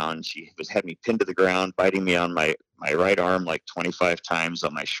back down. She had me pinned to the ground, biting me on my right arm like 25 times,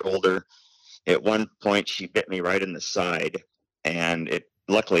 on my shoulder. At one point she bit me right in the side, and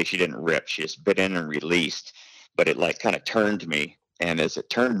luckily she didn't rip. She just bit in and released, but it like kind of turned me. And as it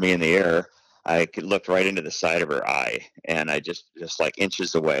turned me in the air, I could look right into the side of her eye, and I just like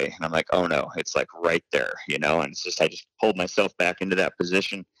inches away. And I'm like, oh no, it's like right there, and it's just, I just pulled myself back into that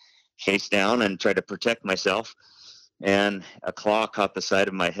position, face down, and tried to protect myself. And a claw caught the side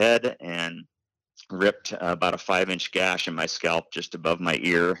of my head and ripped about a 5-inch gash in my scalp just above my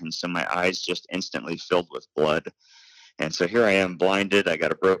ear. And so my eyes just instantly filled with blood. And so here I am, blinded. I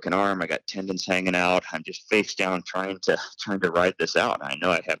got a broken arm. I got tendons hanging out. I'm just face down trying to ride this out. I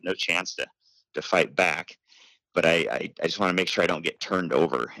know I have no chance to fight back, but I just want to make sure I don't get turned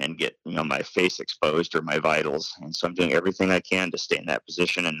over and get, my face exposed or my vitals. And so I'm doing everything I can to stay in that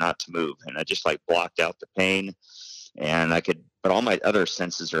position and not to move. And I just like blocked out the pain, and but all my other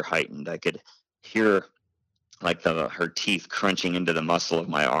senses are heightened. I could hear like her teeth crunching into the muscle of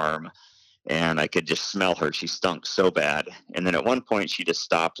my arm, and I could just smell her. She stunk so bad. And then at one point she just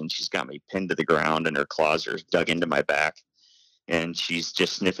stopped, and she's got me pinned to the ground, and her claws are dug into my back. And she's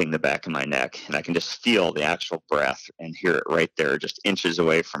just sniffing the back of my neck, and I can just feel the actual breath and hear it right there, just inches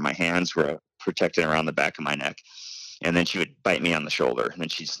away from my hands, were protected around the back of my neck. And then she would bite me on the shoulder, and then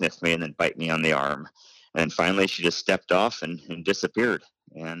she'd sniff me and then bite me on the arm. And then finally she just stepped off and disappeared.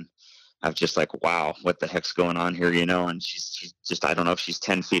 And I was just like, wow, what the heck's going on here, And she's just, I don't know if she's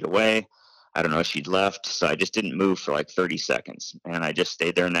 10 feet away. I don't know if she'd left. So I just didn't move for like 30 seconds. And I just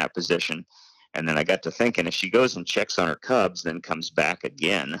stayed there in that position. And then I got to thinking, if she goes and checks on her cubs, then comes back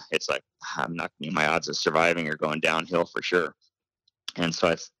again, it's like, my odds of surviving are going downhill for sure. And so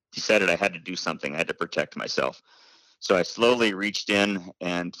I decided I had to do something. I had to protect myself. So I slowly reached in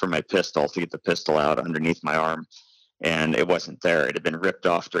and for my pistol to get the pistol out underneath my arm. And it wasn't there. It had been ripped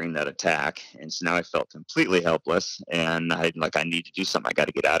off during that attack. And so now I felt completely helpless. And I need to do something. I got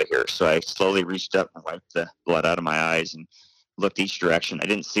to get out of here. So I slowly reached up and wiped the blood out of my eyes and looked each direction. I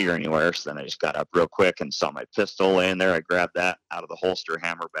didn't see her anywhere. So then I just got up real quick and saw my pistol laying there. I grabbed that out of the holster,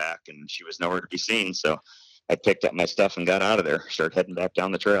 hammer back, and she was nowhere to be seen. So I picked up my stuff and got out of there, started heading back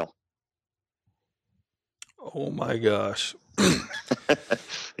down the trail. Oh my gosh.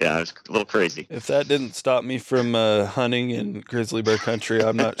 Yeah, it was a little crazy. If that didn't stop me from hunting in grizzly bear country,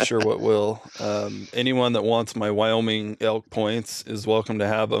 I'm not sure what will. Anyone that wants my Wyoming elk points is welcome to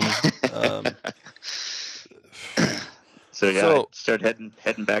have them. So yeah, I So, started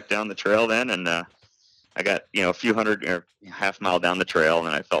heading back down the trail then, and I got a few hundred or half mile down the trail,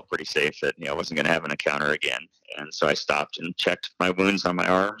 and I felt pretty safe that I wasn't going to have an encounter again. And so I stopped and checked my wounds on my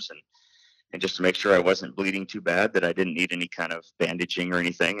arms, and just to make sure I wasn't bleeding too bad, that I didn't need any kind of bandaging or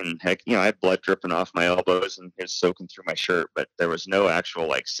anything. And heck, I had blood dripping off my elbows and it was soaking through my shirt, but there was no actual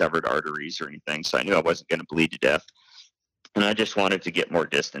like severed arteries or anything. So I knew I wasn't going to bleed to death. And I just wanted to get more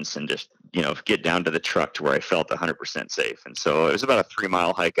distance and just, get down to the truck to where I felt 100% safe. And so it was about a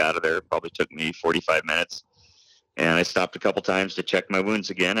 3-mile hike out of there. It probably took me 45 minutes. And I stopped a couple times to check my wounds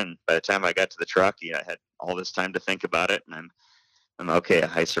again. And by the time I got to the truck, I had all this time to think about it. And I'm okay.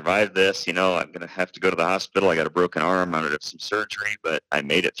 I survived this. I'm going to have to go to the hospital. I got a broken arm. I'm going to have some surgery, but I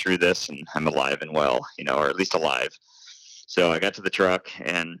made it through this and I'm alive and well, or at least alive. So I got to the truck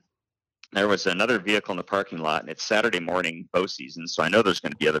and there was another vehicle in the parking lot, and it's Saturday morning bow season. So I know there's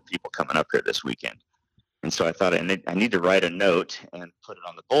going to be other people coming up here this weekend. And so I thought I need to write a note and put it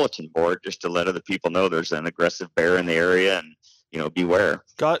on the bulletin board just to let other people know there's an aggressive bear in the area and, beware.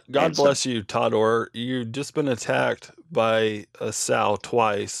 God bless you, Todd Orr. You've just been attacked by a sow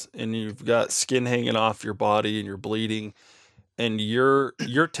twice, and you've got skin hanging off your body, and you're bleeding. And you're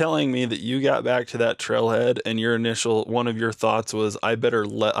telling me that you got back to that trailhead, and one of your thoughts was, I better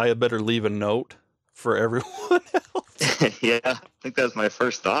leave a note for everyone else. Yeah, I think that was my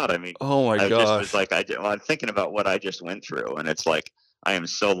first thought. I mean, oh my gosh. Just was like, I'm thinking about what I just went through, and it's like, I am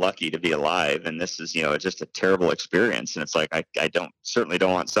so lucky to be alive, and this is, just a terrible experience. And it's like, I certainly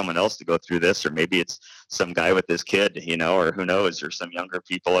don't want someone else to go through this, or maybe it's some guy with his kid, or who knows, or some younger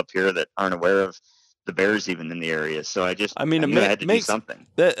people up here that aren't aware of the bears even in the area. So I had to do something.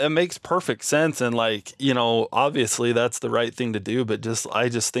 It makes perfect sense. And like, obviously that's the right thing to do, but I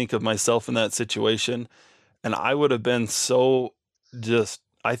just think of myself in that situation, and I would have been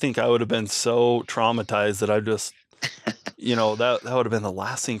I think I would have been so traumatized that I just, that would have been the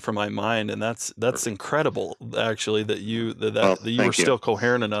last thing from my mind. And that's incredible actually that you were still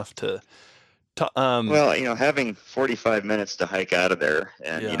coherent enough to well, having 45 minutes to hike out of there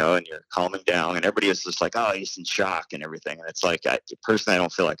and, and you're calming down and everybody is just like, oh, he's in shock and everything. And it's like, personally, I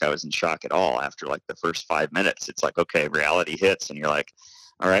don't feel like I was in shock at all after like the first 5 minutes. It's like, okay, reality hits and you're like,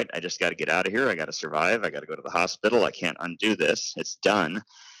 all right, I just got to get out of here. I got to survive. I got to go to the hospital. I can't undo this. It's done.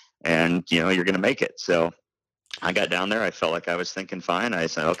 And, you're going to make it. So I got down there. I felt like I was thinking fine. I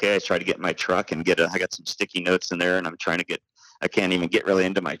said, okay, I tried to get in my truck and I got some sticky notes in there and I can't even get really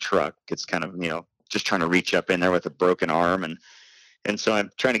into my truck. It's kind of, just trying to reach up in there with a broken arm. And so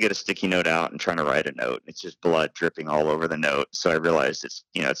I'm trying to get a sticky note out and trying to write a note. It's just blood dripping all over the note. So I realized it's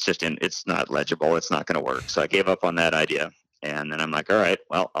not legible. It's not going to work. So I gave up on that idea. And then I'm like, all right,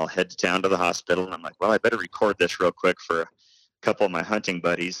 well, I'll head to town to the hospital. And I'm like, well, I better record this real quick for a couple of my hunting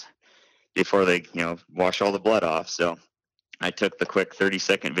buddies before they, wash all the blood off. So I took the quick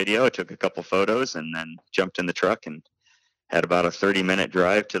 30-second video. I took a couple photos and then jumped in the truck and had about a 30-minute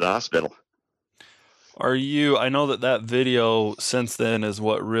drive to the hospital. I know that video since then is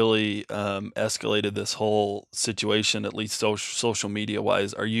what really escalated this whole situation, at least social media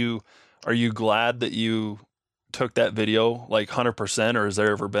wise. Are you glad that you took that video like 100%, or has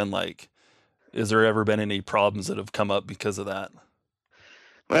there ever been any problems that have come up because of that?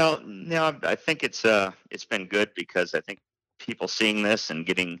 Well, no, I think it's been good because I think people seeing this and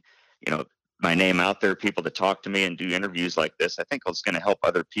getting, my name out there, people to talk to me and do interviews like this, I think it's going to help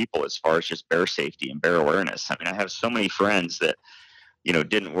other people as far as just bear safety and bear awareness. I mean, I have so many friends that,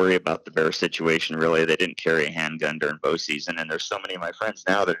 didn't worry about the bear situation really. They didn't carry a handgun during bow season. And there's so many of my friends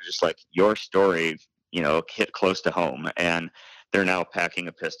now that are just like, your story, hit close to home. And they're now packing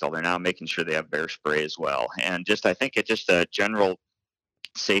a pistol. They're now making sure they have bear spray as well. And I think it's just a general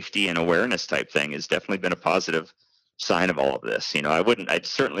safety and awareness type thing has definitely been a positive sign of all of this. I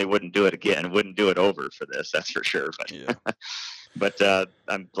certainly wouldn't do it again, wouldn't do it over for this, that's for sure. But yeah. But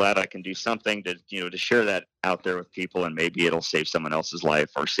I'm glad I can do something to share that out there with people, and maybe it'll save someone else's life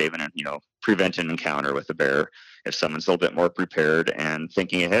or prevent an encounter with a bear if someone's a little bit more prepared and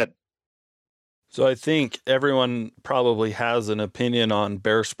thinking ahead. So I think everyone probably has an opinion on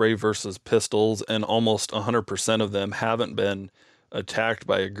bear spray versus pistols, and almost 100% of them haven't been attacked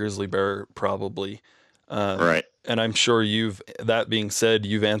by a grizzly bear probably. Right. And I'm sure that being said,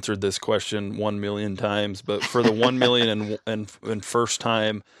 you've answered this question 1 million times, but for the 1 million and first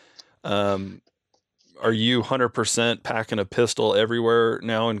time, are you 100% packing a pistol everywhere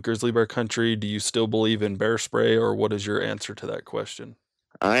now in grizzly bear country? Do you still believe in bear spray, or what is your answer to that question?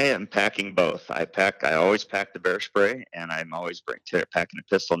 I am packing both. I always pack the bear spray, and I'm always packing a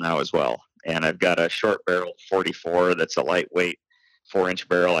pistol now as well. And I've got a short barrel 44 that's a lightweight 4-inch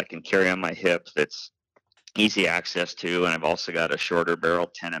barrel I can carry on my hip that's easy access to. And I've also got a shorter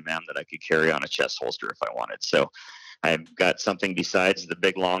barrel 10 mm that I could carry on a chest holster if I wanted. So I've got something besides the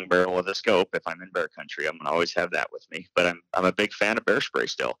big long barrel of the scope. If I'm in bear country, I'm going to always have that with me. But I'm a big fan of bear spray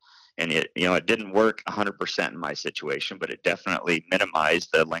still. And it didn't work 100% in my situation, but it definitely minimized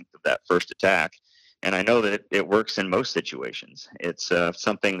the length of that first attack. And I know that it works in most situations. It's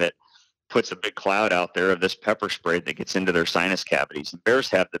something that puts a big cloud out there of this pepper spray that gets into their sinus cavities. And bears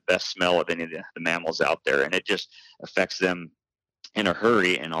have the best smell of any of the mammals out there, and it just affects them in a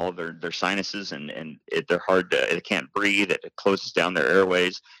hurry in all of their sinuses, and they're hard to, they can't breathe. It closes down their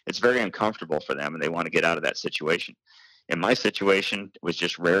airways. It's very uncomfortable for them, and they want to get out of that situation. In my situation, it was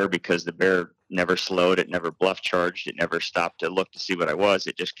just rare because the bear never slowed. It never bluff charged. It never stopped to look to see what I was.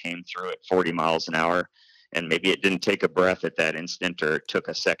 It just came through at 40 miles an hour. And maybe it didn't take a breath at that instant, or it took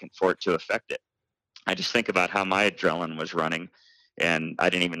a second for it to affect it. I just think about how my adrenaline was running, and I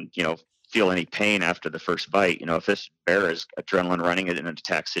didn't even, feel any pain after the first bite. If this bear is adrenaline running in an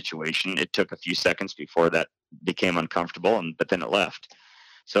attack situation, it took a few seconds before that became uncomfortable, but then it left.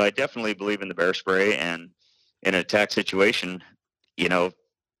 So I definitely believe in the bear spray, and in an attack situation, a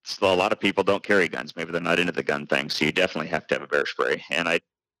lot of people don't carry guns. Maybe they're not into the gun thing. So you definitely have to have a bear spray. And I'm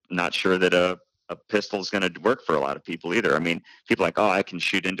not sure that a pistol is going to work for a lot of people either. I mean, people are like, oh, I can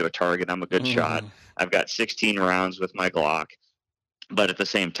shoot into a target. I'm a good shot. I've got 16 rounds with my Glock. But at the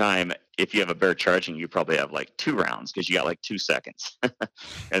same time, if you have a bear charging, you probably have like 2 rounds because you got like 2 seconds and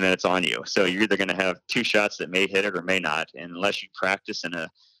then it's on you. So you're either going to have 2 shots that may hit it or may not. And unless you practice in a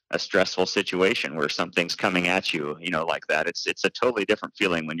stressful situation where something's coming at you, like that, it's a totally different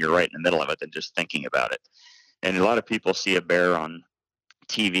feeling when you're right in the middle of it than just thinking about it. And a lot of people see a bear on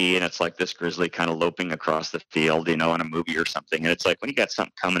TV and it's like this grizzly kind of loping across the field, in a movie or something. And it's like when you got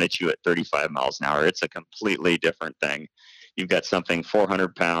something coming at you at 35 miles an hour, it's a completely different thing. You've got something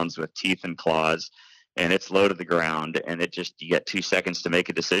 400 pounds with teeth and claws, and it's low to the ground, and you get 2 seconds to make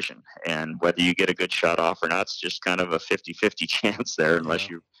a decision. And whether you get a good shot off or not, it's just kind of a 50-50 chance there, unless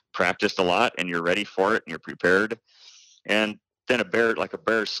you practiced a lot and you're ready for it and you're prepared. And then a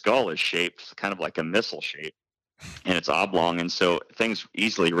bear's skull is shaped kind of like a missile shape, and it's oblong, and so things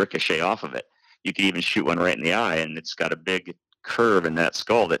easily ricochet off of it. You could even shoot one right in the eye, and it's got a big curve in that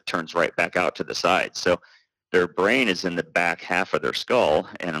skull that turns right back out to the side. So their brain is in the back half of their skull,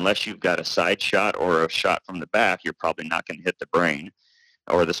 and unless you've got a side shot or a shot from the back, you're probably not going to hit the brain.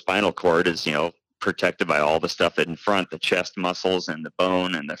 Or the spinal cord is, protected by all the stuff in front, the chest muscles and the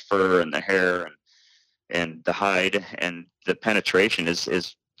bone and the fur and the hair and the hide, and the penetration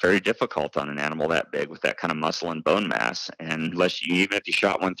is very difficult on an animal that big with that kind of muscle and bone mass. And even if you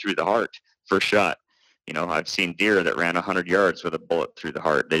shot one through the heart, first shot, I've seen deer that ran 100 yards with a bullet through the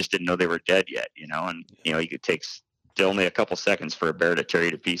heart. They just didn't know they were dead yet, and, it takes only a couple seconds for a bear to tear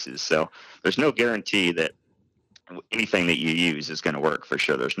you to pieces. So there's no guarantee that anything that you use is going to work for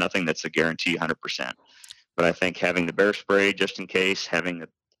sure. There's nothing that's a guarantee 100%. But I think having the bear spray just in case, having the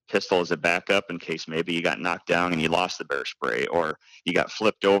pistol as a backup in case maybe you got knocked down and you lost the bear spray, or you got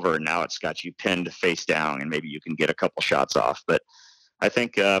flipped over and now it's got you pinned face down and maybe you can get a couple shots off. But I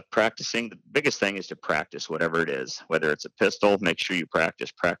think practicing, the biggest thing is to practice whatever it is, whether it's a pistol, make sure you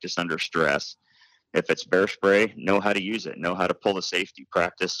practice under stress. If it's bear spray, know how to use it, know how to pull the safety,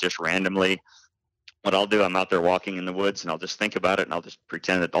 practice just randomly. What I'll do, I'm out there walking in the woods and I'll just think about it and I'll just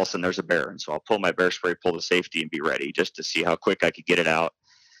pretend that all of a sudden there's a bear. And so I'll pull my bear spray, pull the safety and be ready just to see how quick I could get it out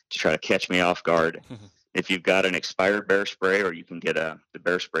to try to catch me off guard. If you've got an expired bear spray, or you can get the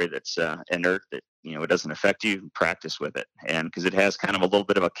bear spray that's inert, that it doesn't affect you, practice with it. And because it has kind of a little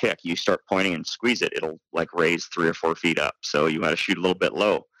bit of a kick, you start pointing and squeeze it, it'll like raise 3 or 4 feet up. So you want to shoot a little bit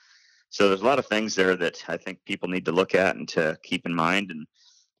low. So there's a lot of things there that I think people need to look at and to keep in mind. And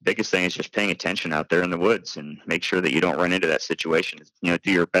the biggest thing is just paying attention out there in the woods and make sure that you don't run into that situation. Do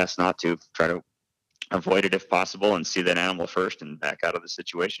your best not to. Try to avoid it if possible and see that animal first and back out of the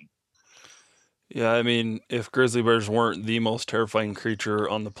situation. Yeah, I mean, if grizzly bears weren't the most terrifying creature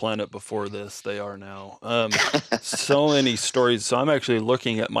on the planet before this, they are now. So many stories. So I'm actually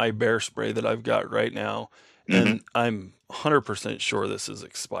looking at my bear spray that I've got right now, and I'm 100% sure this is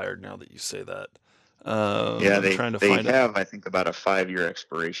expired now that you say that. They have, I think, about a 5-year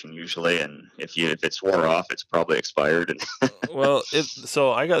expiration usually, and if it's wore off, it's probably expired. Well,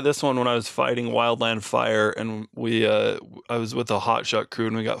 so I got this one when I was fighting wildland fire, and I was with a hotshot crew,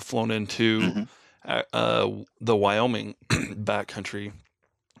 and we got flown into the Wyoming backcountry,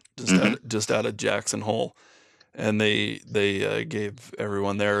 just out of Jackson Hole, and they gave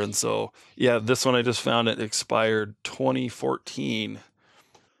everyone there. And so, yeah, this one I just found, it expired 2014.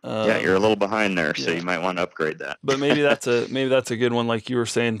 Yeah, you're a little behind there, so you might want to upgrade that. But maybe that's a good one, like you were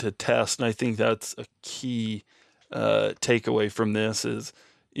saying, to test. And I think that's a key takeaway from this is,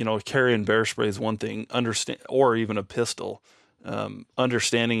 carrying bear spray is one thing, or even a pistol.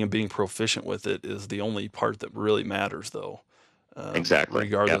 Understanding and being proficient with it is the only part that really matters, though. Exactly.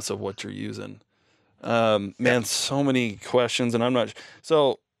 Regardless of what you're using. Man, so many questions, and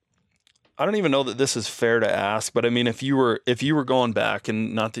so I don't even know that this is fair to ask, but I mean, if you were going back,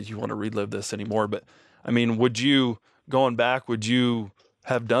 and not that you want to relive this anymore, but I mean, would you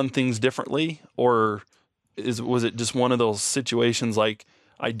have done things differently, or was it just one of those situations like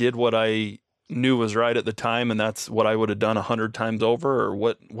I did what I knew was right at the time, and that's what I would have done 100 times over,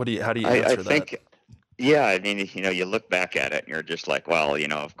 or how do you answer that? Think, yeah, I mean, you look back at it and you're just like, well,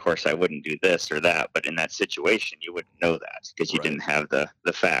 of course I wouldn't do this or that, but in that situation you wouldn't know that because you didn't have the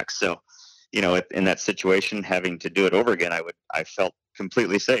facts. So, in that situation, having to do it over again, I felt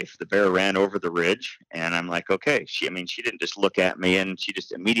completely safe. The bear ran over the ridge, and I'm like, okay. She didn't just look at me, and she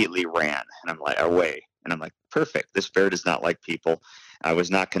just immediately ran, and I'm like, away. And I'm like, perfect. This bear does not like people. I was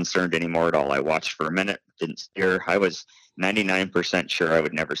not concerned anymore at all. I watched for a minute, didn't steer. I was 99% sure I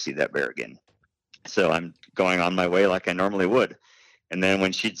would never see that bear again. So I'm going on my way like I normally would. And then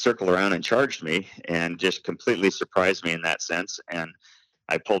when she'd circle around and charged me and just completely surprised me in that sense, and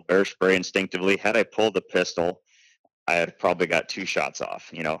I pulled bear spray instinctively. Had I pulled the pistol, I had probably got 2 shots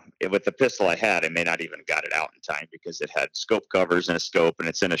off. With the pistol I had, I may not even got it out in time because it had scope covers and a scope, and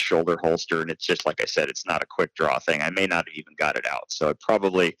it's in a shoulder holster. And it's just, like I said, it's not a quick draw thing. I may not have even got it out. So I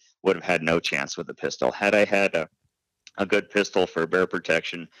probably would have had no chance with the pistol. Had I had a good pistol for bear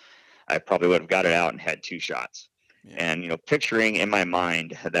protection, I probably would have got it out and had 2 shots. Yeah. And, picturing in my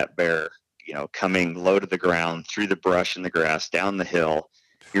mind that bear, coming low to the ground, through the brush and the grass, down the hill,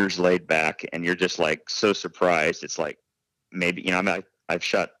 ears laid back, and you're just like so surprised. It's like, maybe, I've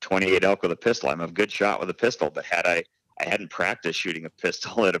shot 28 elk with a pistol. I'm a good shot with a pistol, but had I hadn't practiced shooting a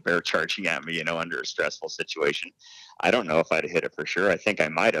pistol at a bear charging at me, under a stressful situation, I don't know if I'd have hit it for sure. I think I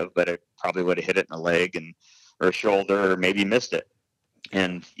might have, but I probably would have hit it in the leg or a shoulder, or maybe missed it.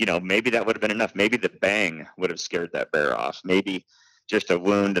 And, maybe that would have been enough. Maybe the bang would have scared that bear off. Maybe just a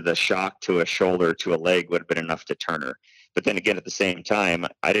wound to the shock to a shoulder to a leg would have been enough to turn her. But then again, at the same time,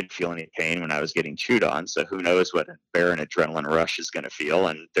 I didn't feel any pain when I was getting chewed on. So who knows what a bear in adrenaline rush is going to feel.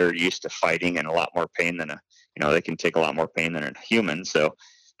 And they're used to fighting and a lot more pain than they can take a lot more pain than a human. So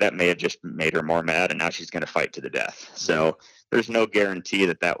that may have just made her more mad, and now she's going to fight to the death. So there's no guarantee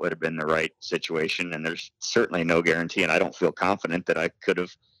that would have been the right situation. And there's certainly no guarantee. And I don't feel confident that I could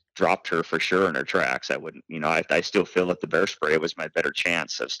have dropped her for sure in her tracks. I wouldn't, I still feel that the bear spray was my better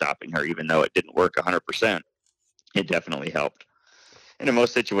chance of stopping her, even though it didn't work 100%. It definitely helped. And in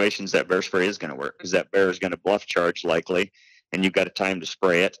most situations, that bear spray is going to work because that bear is going to bluff charge likely, and you've got a time to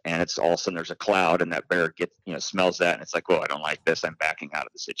spray it, and it's all of a sudden there's a cloud, and that bear gets, smells that, and it's like, oh, I don't like this. I'm backing out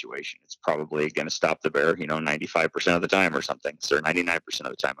of the situation. It's probably going to stop the bear, 95% of the time or something, or 99%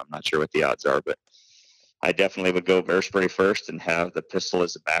 of the time. I'm not sure what the odds are, but I definitely would go bear spray first and have the pistol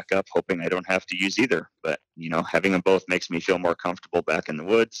as a backup, hoping I don't have to use either. But, having them both makes me feel more comfortable back in the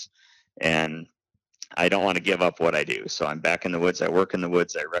woods, and I don't want to give up what I do. So I'm back in the woods. I work in the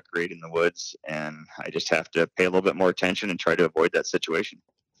woods. I recreate in the woods, and I just have to pay a little bit more attention and try to avoid that situation.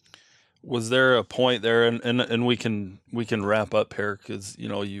 Was there a point there, and we can wrap up here because,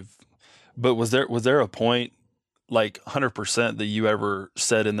 but was there a point like 100% that you ever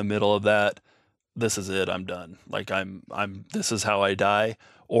said in the middle of that, this is it, I'm done. Like this is how I die?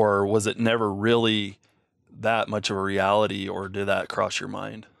 Or was it never really that much of a reality, or did that cross your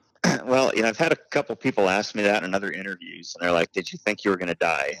mind? Well, I've had a couple people ask me that in other interviews, and they're like, did you think you were going to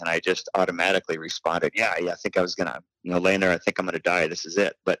die? And I just automatically responded, yeah, I think I was going to, laying there, I think I'm going to die. This is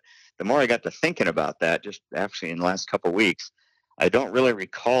it. But the more I got to thinking about that, just actually in the last couple of weeks, I don't really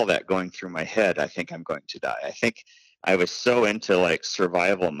recall that going through my head. I think I'm going to die. I think I was so into like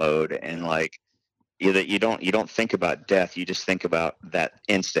survival mode, and like you don't think about death. You just think about that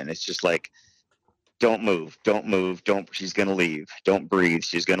instant. It's just like, don't move, she's going to leave. Don't breathe,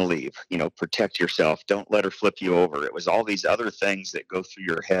 she's going to leave. Protect yourself. Don't let her flip you over. It was all these other things that go through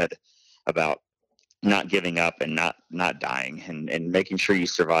your head about not giving up and not dying and making sure you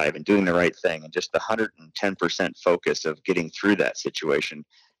survive and doing the right thing, and just the 110% focus of getting through that situation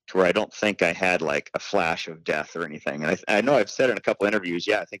to where I don't think I had like a flash of death or anything. And I know I've said in a couple interviews,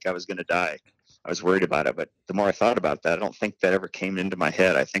 yeah, I think I was going to die. I was worried about it, but the more I thought about that, I don't think that ever came into my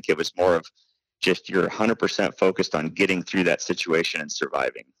head. I think it was more of just you're 100% focused on getting through that situation and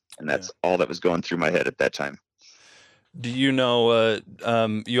surviving. And that's all that was going through my head at that time. Do you know,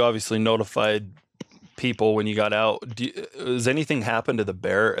 you obviously notified people when you got out. Does anything happen to the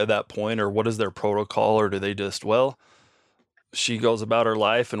bear at that point, or what is their protocol, or do they just, well, she goes about her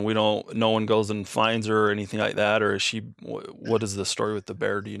life and no one goes and finds her or anything like that? Or what is the story with the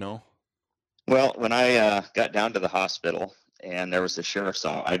bear? Do you know? Well, when I got down to the hospital and there was the sheriff's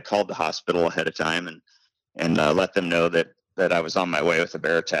office, I'd called the hospital ahead of time and let them know that I was on my way with a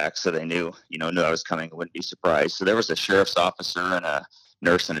bear attack. So they knew I was coming. I wouldn't be surprised. So there was a sheriff's officer and a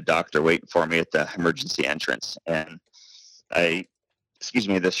nurse and a doctor waiting for me at the emergency entrance. And the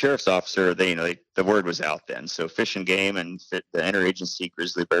sheriff's officer, the word was out then. So Fish and Game and the interagency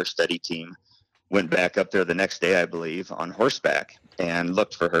grizzly bear study team went back up there the next day, I believe, on horseback and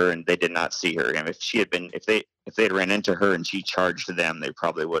looked for her, and they did not see her. And if they had ran into her and she charged them, they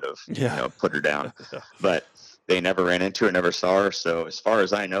probably would have, put her down. But they never ran into her, never saw her. So as far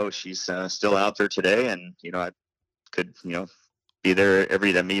as I know, she's still out there today, and I could, be there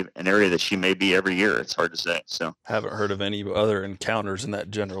an area that she may be every year. It's hard to say. So haven't heard of any other encounters in that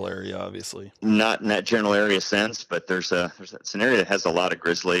general area, obviously. Not in that general area sense, but it's an area that has a lot of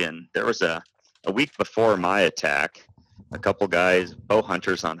grizzly. And there was a week before my attack, a couple guys, bow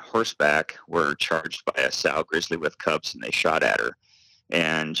hunters on horseback, were charged by a sow grizzly with cubs, and they shot at her,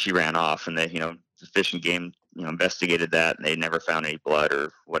 and she ran off. And they, the Fish and Game, investigated that, and they never found any blood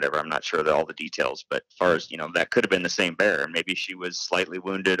or whatever. I'm not sure all the details, but as far as that could have been the same bear. Maybe she was slightly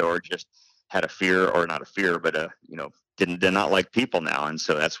wounded or just had a fear, or not a fear, but did not like people now, and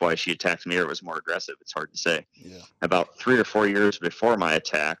so that's why she attacked me, or was more aggressive. It's hard to say. Yeah. About 3 or 4 years before my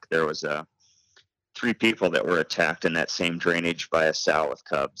attack, there was 3 people that were attacked in that same drainage by a sow with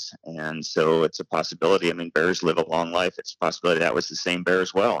cubs. And so it's a possibility. I mean, bears live a long life. It's a possibility that was the same bear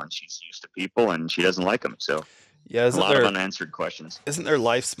as well. And she's used to people and she doesn't like them. So yeah, a lot of unanswered questions. Isn't their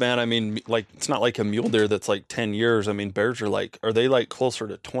lifespan? I mean, like, it's not like a mule deer that's like 10 years. I mean, bears are they like closer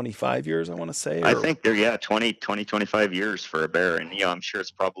to 25 years, I want to say? Or? I think they're, 20, 25 years for a bear. And, I'm sure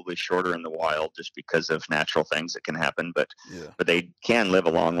it's probably shorter in the wild just because of natural things that can happen. But they can live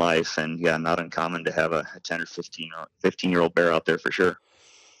a long life. And, not uncommon to have a 10 or 15-year-old bear out there for sure.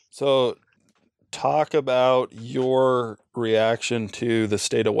 So talk about your reaction to the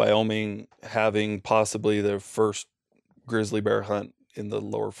state of Wyoming having possibly their first grizzly bear hunt in the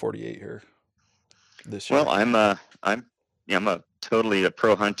lower 48 here this year. Well, I'm a totally a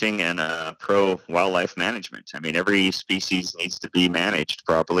pro hunting and a pro wildlife management. I mean, every species needs to be managed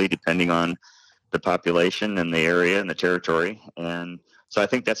properly depending on the population and the area and the territory. And so I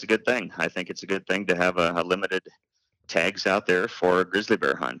think that's a good thing. I think it's a good thing to have a limited tags out there for a grizzly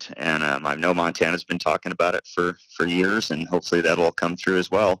bear hunt. And I know Montana's been talking about it for years, and hopefully that'll come through as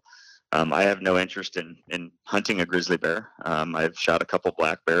well. I have no interest in hunting a grizzly bear. I've shot a couple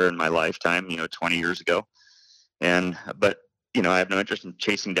black bear in my lifetime, 20 years ago. But I have no interest in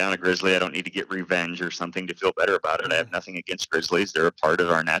chasing down a grizzly. I don't need to get revenge or something to feel better about it. I have nothing against grizzlies. They're a part of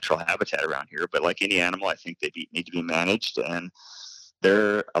our natural habitat around here. But like any animal, I think they need to be managed. And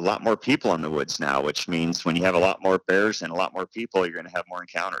there are a lot more people in the woods now, which means when you have a lot more bears and a lot more people, you're going to have more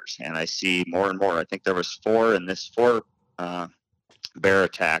encounters. And I see more and more. I think there was four bear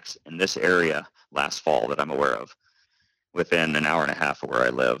attacks in this area last fall that I'm aware of, within an hour and a half of where I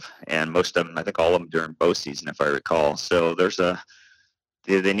live. And most of them, I think all of them during bow season, if I recall. So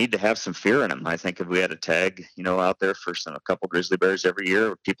they need to have some fear in them. I think if we had a tag, out there for a couple grizzly bears every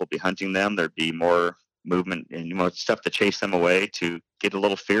year, people be hunting them, there'd be more movement and stuff to chase them away, to get a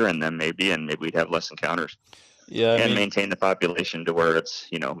little fear in them maybe, and maybe we'd have less encounters. Maintain the population to where it's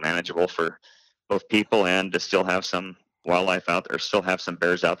manageable for both people, and to still have some wildlife out there, still have some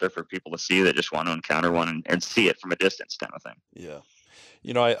bears out there for people to see that just want to encounter one and see it from a distance, kind of thing.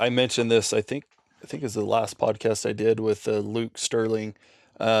 I mentioned this, I think it's the last podcast I did with Luke Sterling,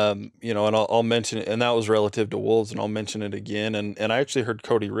 and I'll mention it, and that was relative to wolves, and I'll mention it again. And I actually heard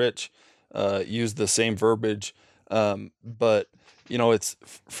Cody Rich use the same verbiage. But it's,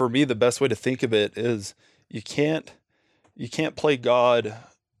 for me, the best way to think of it is you can't play God.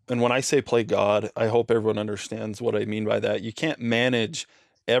 And when I say play God, I hope everyone understands what I mean by that. You can't manage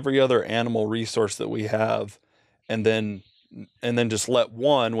every other animal resource that we have and then just let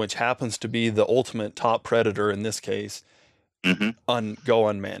one, which happens to be the ultimate top predator in this case, go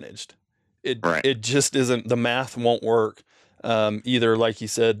unmanaged. It just isn't, the math won't work. Either, like you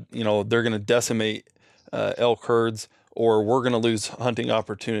said, they're going to decimate elk herds, or we're going to lose hunting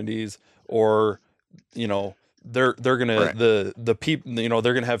opportunities, or they're going to the people,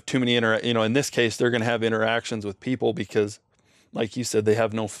 they're going to have too many in this case they're going to have interactions with people because like you said, they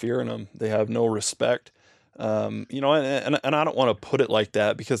have no fear in them. They have no respect. You know, and I don't want to put it like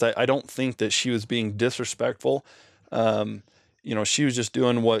that, because I don't think that she was being disrespectful. You know, she was just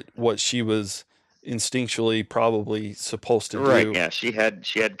doing what she was instinctually probably supposed to Right. do. Yeah. She had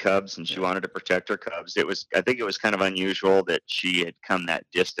cubs and she wanted to protect her cubs. I think it was kind of unusual that she had come that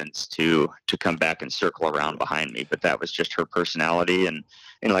distance to come back and circle around behind me, but that was just her personality. And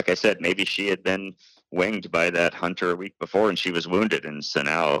like I said, maybe she had been winged by that hunter a week before and she was wounded. And so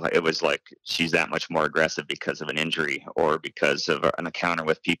now it was like she's that much more aggressive because of an injury or because of an encounter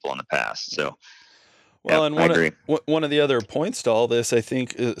with people in the past. So, Well, yeah, and I agree. one of the other points to all this, I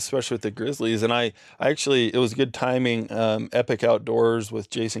think, especially with the Grizzlies, and I actually, it was good timing. Epic Outdoors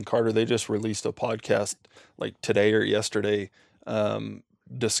with Jason Carter, they just released a podcast like today or yesterday,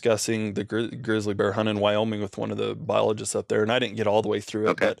 discussing the grizzly bear hunt in Wyoming with one of the biologists up there. And I didn't get all the way through it,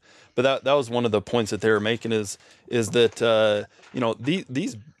 Okay. but that was one of the points that they were making is that you know,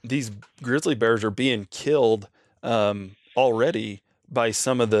 these grizzly bears are being killed already by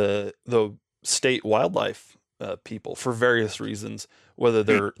some of the state wildlife people for various reasons, whether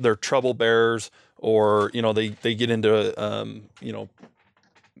Hmm. they're trouble bearers, or you know, they get into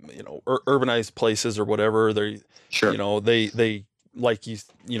urbanized places or whatever. They, Sure. you know, they like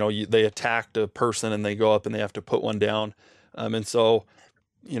they attacked a person and they go up and they have to put one down. And so,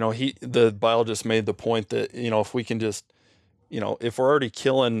 you know, the biologist made the point that, you know, if we can just, you know, if we're already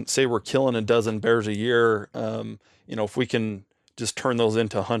say we're killing a dozen bears a year, you know, if we can just turn those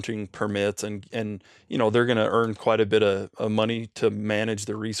into hunting permits, and you know, they're going to earn quite a bit of money to manage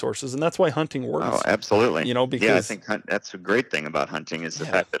the resources. And that's why hunting Oh, works, absolutely. you know, Yeah, I because think that's a great thing about hunting is the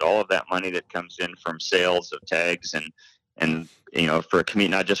yeah, fact that all of that money that comes in from sales of tags and you know, for a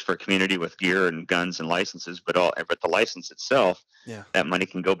community, not just for a community with gear and guns and licenses, but the license itself, yeah. that money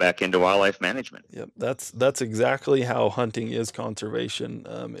can go back into wildlife management. Yep, that's exactly how hunting is conservation,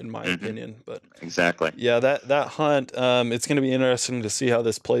 in my Hmm. opinion. But Exactly. yeah, that hunt, it's going to be interesting to see how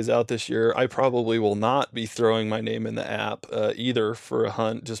this plays out this year. I probably will not be throwing my name in the app either for a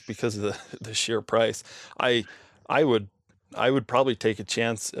hunt, just because of the the sheer price. I I would I would probably take a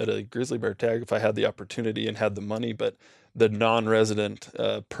chance at a grizzly bear tag if I had the opportunity and had the money, but the non-resident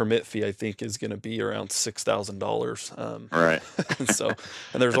permit fee, I think, is going to be around $6,000. Right. And so,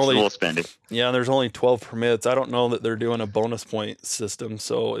 and there's That's a only little spendy. yeah, and there's only 12 permits. I don't know that they're doing a bonus point system,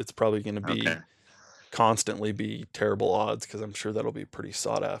 so it's probably going to Okay. be constantly be terrible odds, because I'm sure that'll be pretty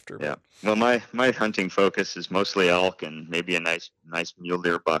sought after. Yeah. But Well, my hunting focus is mostly elk and maybe a nice mule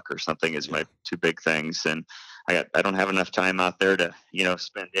deer buck or something is yeah, my two big things. And I don't have enough time out there to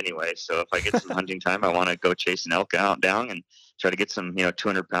spend anyway. So if I get some hunting time, I want to go chase an elk out down and try to get some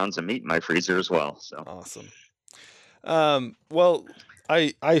 200 pounds of meat in my freezer as well. So awesome. Well,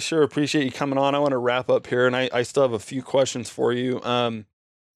 I sure appreciate you coming on. I want to wrap up here, and I still have a few questions for you.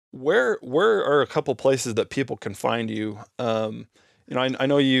 Where are a couple places that people can find you? You know, I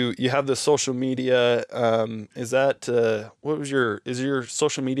know you have the social media. Is that is your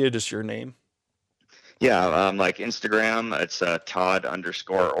social media just your name? yeah, like Instagram, it's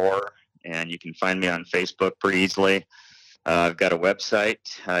Todd_Orr, and you can find me on Facebook pretty easily. I've got a website.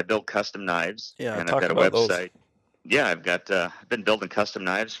 I build custom knives, Yeah, and I've talk got a about those. website. Yeah, I've been building custom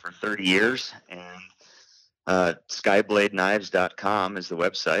knives for 30 years, and skybladeknives.com is the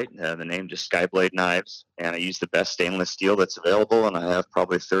website. The name just Skyblade Knives, and I use the best stainless steel that's available, and I have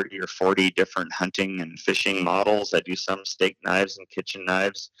probably 30 or 40 different hunting and fishing models. I do some steak knives and kitchen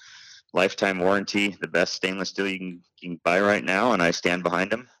knives. Lifetime warranty, the best stainless steel you can buy right now, and I stand behind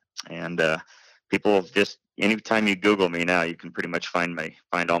them. And people just anytime you Google me now, you can pretty much find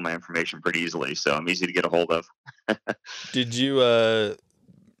all my information pretty easily. So I'm easy to get a hold of. Did you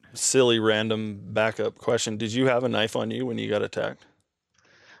silly random backup question? Did you have a knife on you when you got attacked?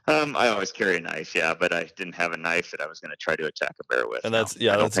 I always carry a knife, yeah, but I didn't have a knife that I was going to try to attack a bear with. And No, that's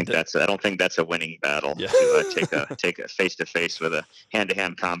yeah, I don't think that's a winning battle yeah. to take a face to face with a hand to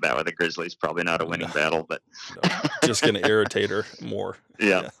hand combat with a grizzly is probably not a winning No, battle, but no, just gonna irritate her more.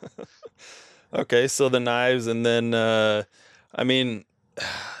 yeah. Yeah. Okay, so the knives, and then I mean,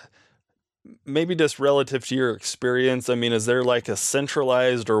 maybe just relative to your experience, I mean, is there like a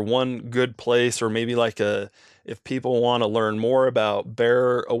centralized or one good place, or maybe like if people want to learn more about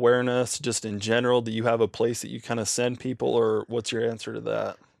bear awareness just in general, do you have a place that you kind of send people, or what's your answer to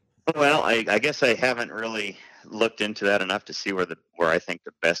that? Well, I guess I haven't really looked into that enough to see where I think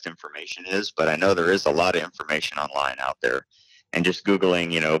the best information is, but I know there is a lot of information online out there. And just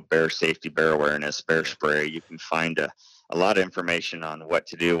Googling, bear safety, bear awareness, bear spray, you can find a lot of information on what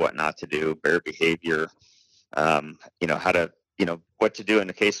to do, what not to do, bear behavior, how to, what to do in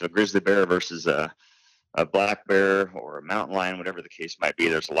the case of a grizzly bear versus a black bear or a mountain lion, whatever the case might be.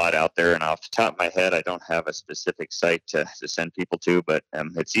 There's a lot out there, and off the top of my head, I don't have a specific site to send people to, but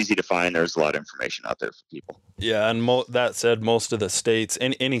it's easy to find. There's a lot of information out there for people. Yeah, and that said, most of the states,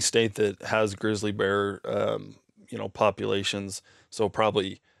 any state that has grizzly bear, populations, so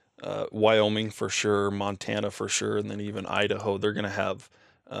probably Wyoming for sure, Montana for sure, and then even Idaho, they're going to have,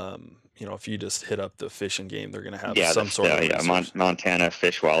 if you just hit up the Fish and Game, they're going to have some sort of resource. Montana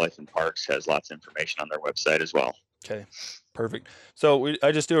Fish, Wildlife, and Parks has lots of information on their website as well. Okay, perfect. So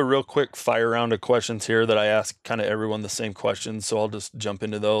I just do a real quick fire round of questions here that I ask kind of everyone the same questions, so I'll just jump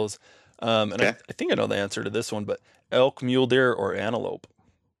into those. I think I know the answer to this one, but elk, mule deer, or antelope?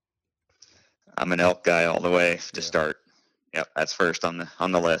 I'm an elk guy all the way to start. Yep, that's first on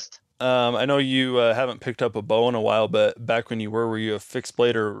the list. I know you haven't picked up a bow in a while, but back when you were you a fixed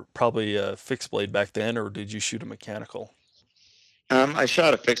blade or probably a fixed blade back then, or did you shoot a mechanical? I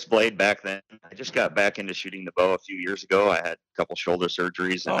shot a fixed blade back then. I just got back into shooting the bow a few years ago. I had a couple shoulder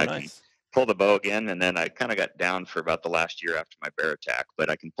surgeries, and I can pull the bow again. And then I kind of got down for about the last year after my bear attack, but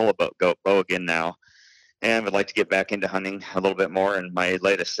I can pull a bow again now, and would like to get back into hunting a little bit more. And my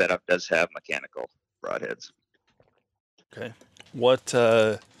latest setup does have mechanical broadheads. Okay.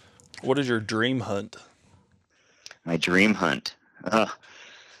 What is your dream hunt? My dream hunt.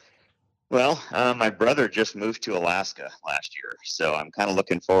 My brother just moved to Alaska last year, so I'm kind of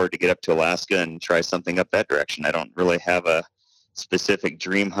looking forward to get up to Alaska and try something up that direction. I don't really have a specific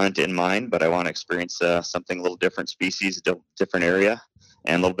dream hunt in mind, but I want to experience something a little different species, different area,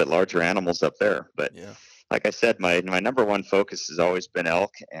 and a little bit larger animals up there. But like I said, my number one focus has always been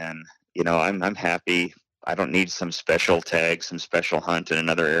elk, and I'm happy. I don't need some special tag, some special hunt in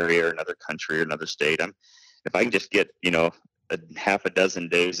another area or another country or another state. If I can just get, half a dozen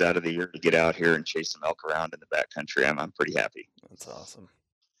days out of the year to get out here and chase some elk around in the backcountry, I'm pretty happy. That's awesome.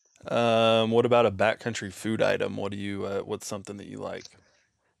 What about a backcountry food item? What's something that you like?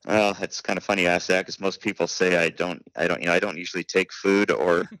 Well, it's kind of funny you ask that, because most people say I don't usually take food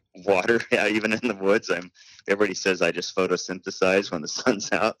or water, even in the woods. Everybody says I just photosynthesize when the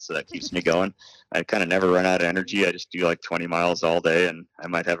sun's out, so that keeps me going. I kind of never run out of energy. I just do like 20 miles all day, and I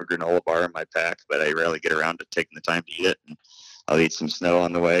might have a granola bar in my pack, but I rarely get around to taking the time to eat it. And I'll eat some snow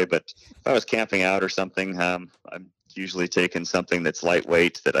on the way. But if I was camping out or something, I'm usually taking something that's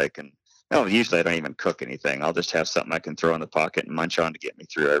lightweight that I can. No, usually I don't even cook anything. I'll just have something I can throw in the pocket and munch on to get me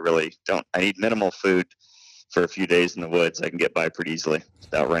through. I really don't. I need minimal food for a few days in the woods. I can get by pretty easily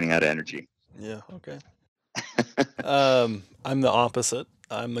without running out of energy. Yeah, okay. I'm the opposite.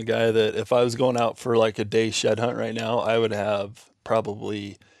 I'm the guy that if I was going out for like a day shed hunt right now, I would have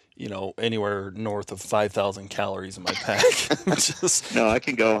probably, anywhere north of 5,000 calories in my pack. No, I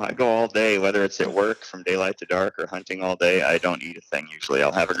go all day, whether it's at work from daylight to dark or hunting all day. I don't eat a thing usually.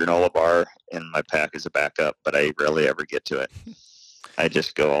 I'll have a granola bar in my pack as a backup, but I rarely ever get to it. I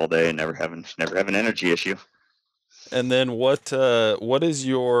just go all day and never have an energy issue. And then what would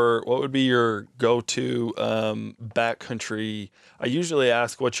be your go-to backcountry? I usually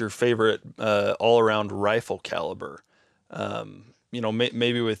ask what's your favorite all-around rifle caliber.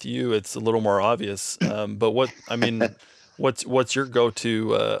 Maybe with you it's a little more obvious, but what's your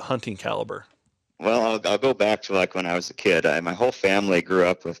go-to hunting caliber? Well, I'll go back to like when I was a kid. My whole family grew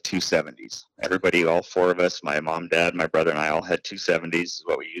up with 270s. Everybody, all four of us, my mom, dad, my brother, and I all had 270s. Is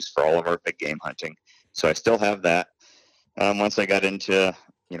what we used for all of our big game hunting. So I still have that. Once I got into,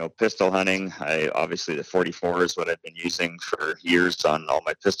 pistol hunting, obviously the 44 is what I've been using for years on all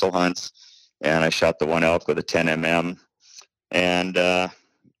my pistol hunts. And I shot the one elk with a 10 mm. And,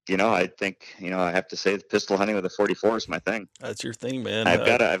 I think, I have to say the pistol hunting with a 44 is my thing. That's your thing, man. I've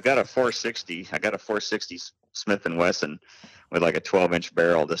got a 460. I got a 460 Smith & Wesson with like a 12-inch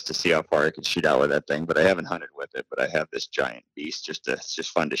barrel just to see how far I could shoot out with that thing. But I haven't hunted with it. But I have this giant beast. It's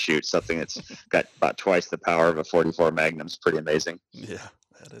just fun to shoot. Something that's got about twice the power of a 44 Magnum. It's pretty amazing. Yeah,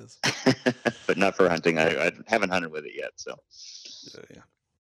 that is. But not for hunting. I haven't hunted with it yet. So. Yeah.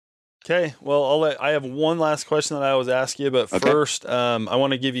 Okay, well, I have one last question that I always ask you, but first, I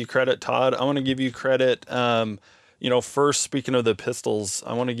want to give you credit, Todd. I want to give you credit. First, speaking of the pistols,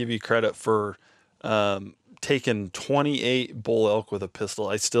 I want to give you credit for taking 28 bull elk with a pistol.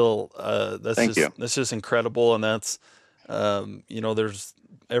 I still, that's just incredible, and that's,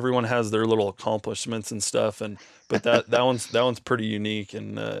 everyone has their little accomplishments and stuff, but that one's pretty unique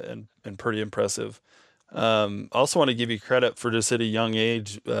and pretty impressive. I also want to give you credit for just at a young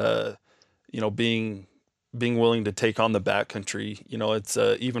age, being willing to take on the backcountry. It's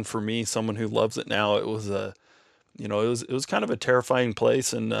even for me, someone who loves it now, it was it was kind of a terrifying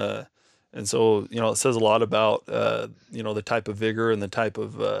place, and so it says a lot about the type of vigor and the type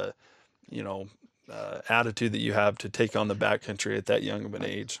of attitude that you have to take on the backcountry at that young of an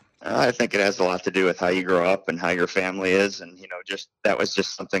age? I think it has a lot to do with how you grow up and how your family is. And, just that was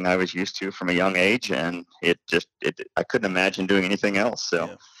just something I was used to from a young age. And I couldn't imagine doing anything else.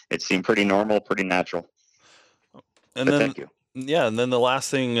 So it seemed pretty normal, pretty natural. And but then, thank you. Yeah. And then the last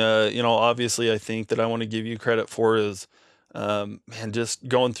thing, obviously I think that I want to give you credit for is, just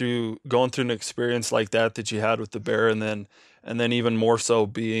going through an experience like that you had with the bear, and then even more so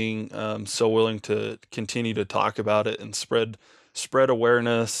being so willing to continue to talk about it and spread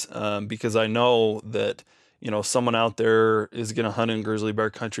awareness, because I know that someone out there is going to hunt in grizzly bear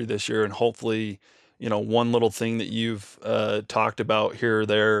country this year, and hopefully one little thing that you've talked about here or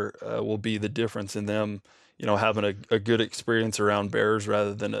there will be the difference in them having a good experience around bears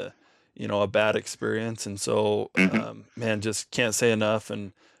rather than a bad experience. And so, man, just can't say enough,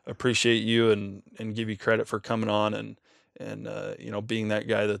 and appreciate you and give you credit for coming on and being that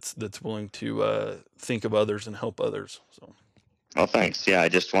guy that's willing to think of others and help others. So. Well, thanks. Yeah. I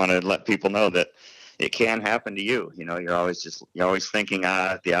just want to let people know that it can happen to you. You're always thinking,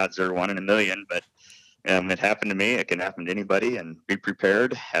 the odds are 1 in a million, but it happened to me. It can happen to anybody, and be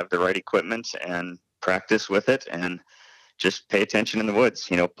prepared, have the right equipment and practice with it, and just pay attention in the woods.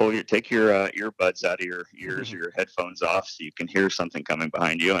 Take your earbuds out of your ears, or your headphones off, so you can hear something coming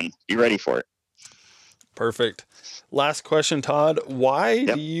behind you, and be ready for it. Perfect. Last question, Todd. Why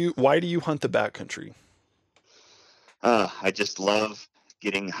do you hunt the backcountry? I just love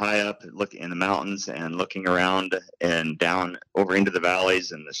getting high up, looking in the mountains and looking around and down over into the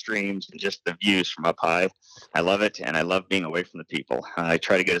valleys and the streams, and just the views from up high. I love it, and I love being away from the people. I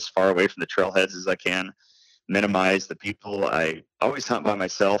try to get as far away from the trailheads as I can, minimize the people. I always hunt by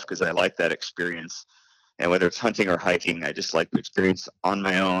myself because I like that experience. And whether it's hunting or hiking, I just like the experience on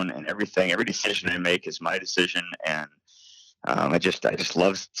my own, and every decision I make is my decision. And I just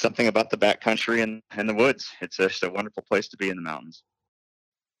love something about the backcountry and the woods. It's just a wonderful place to be in the mountains.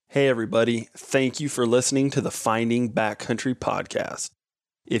 Hey, everybody. Thank you for listening to the Finding Backcountry podcast.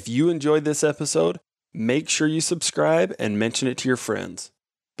 If you enjoyed this episode, make sure you subscribe and mention it to your friends.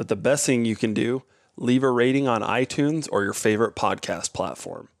 But the best thing you can do, leave a rating on iTunes or your favorite podcast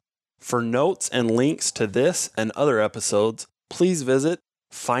platform. For notes and links to this and other episodes, please visit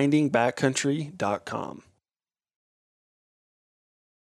findingbackcountry.com.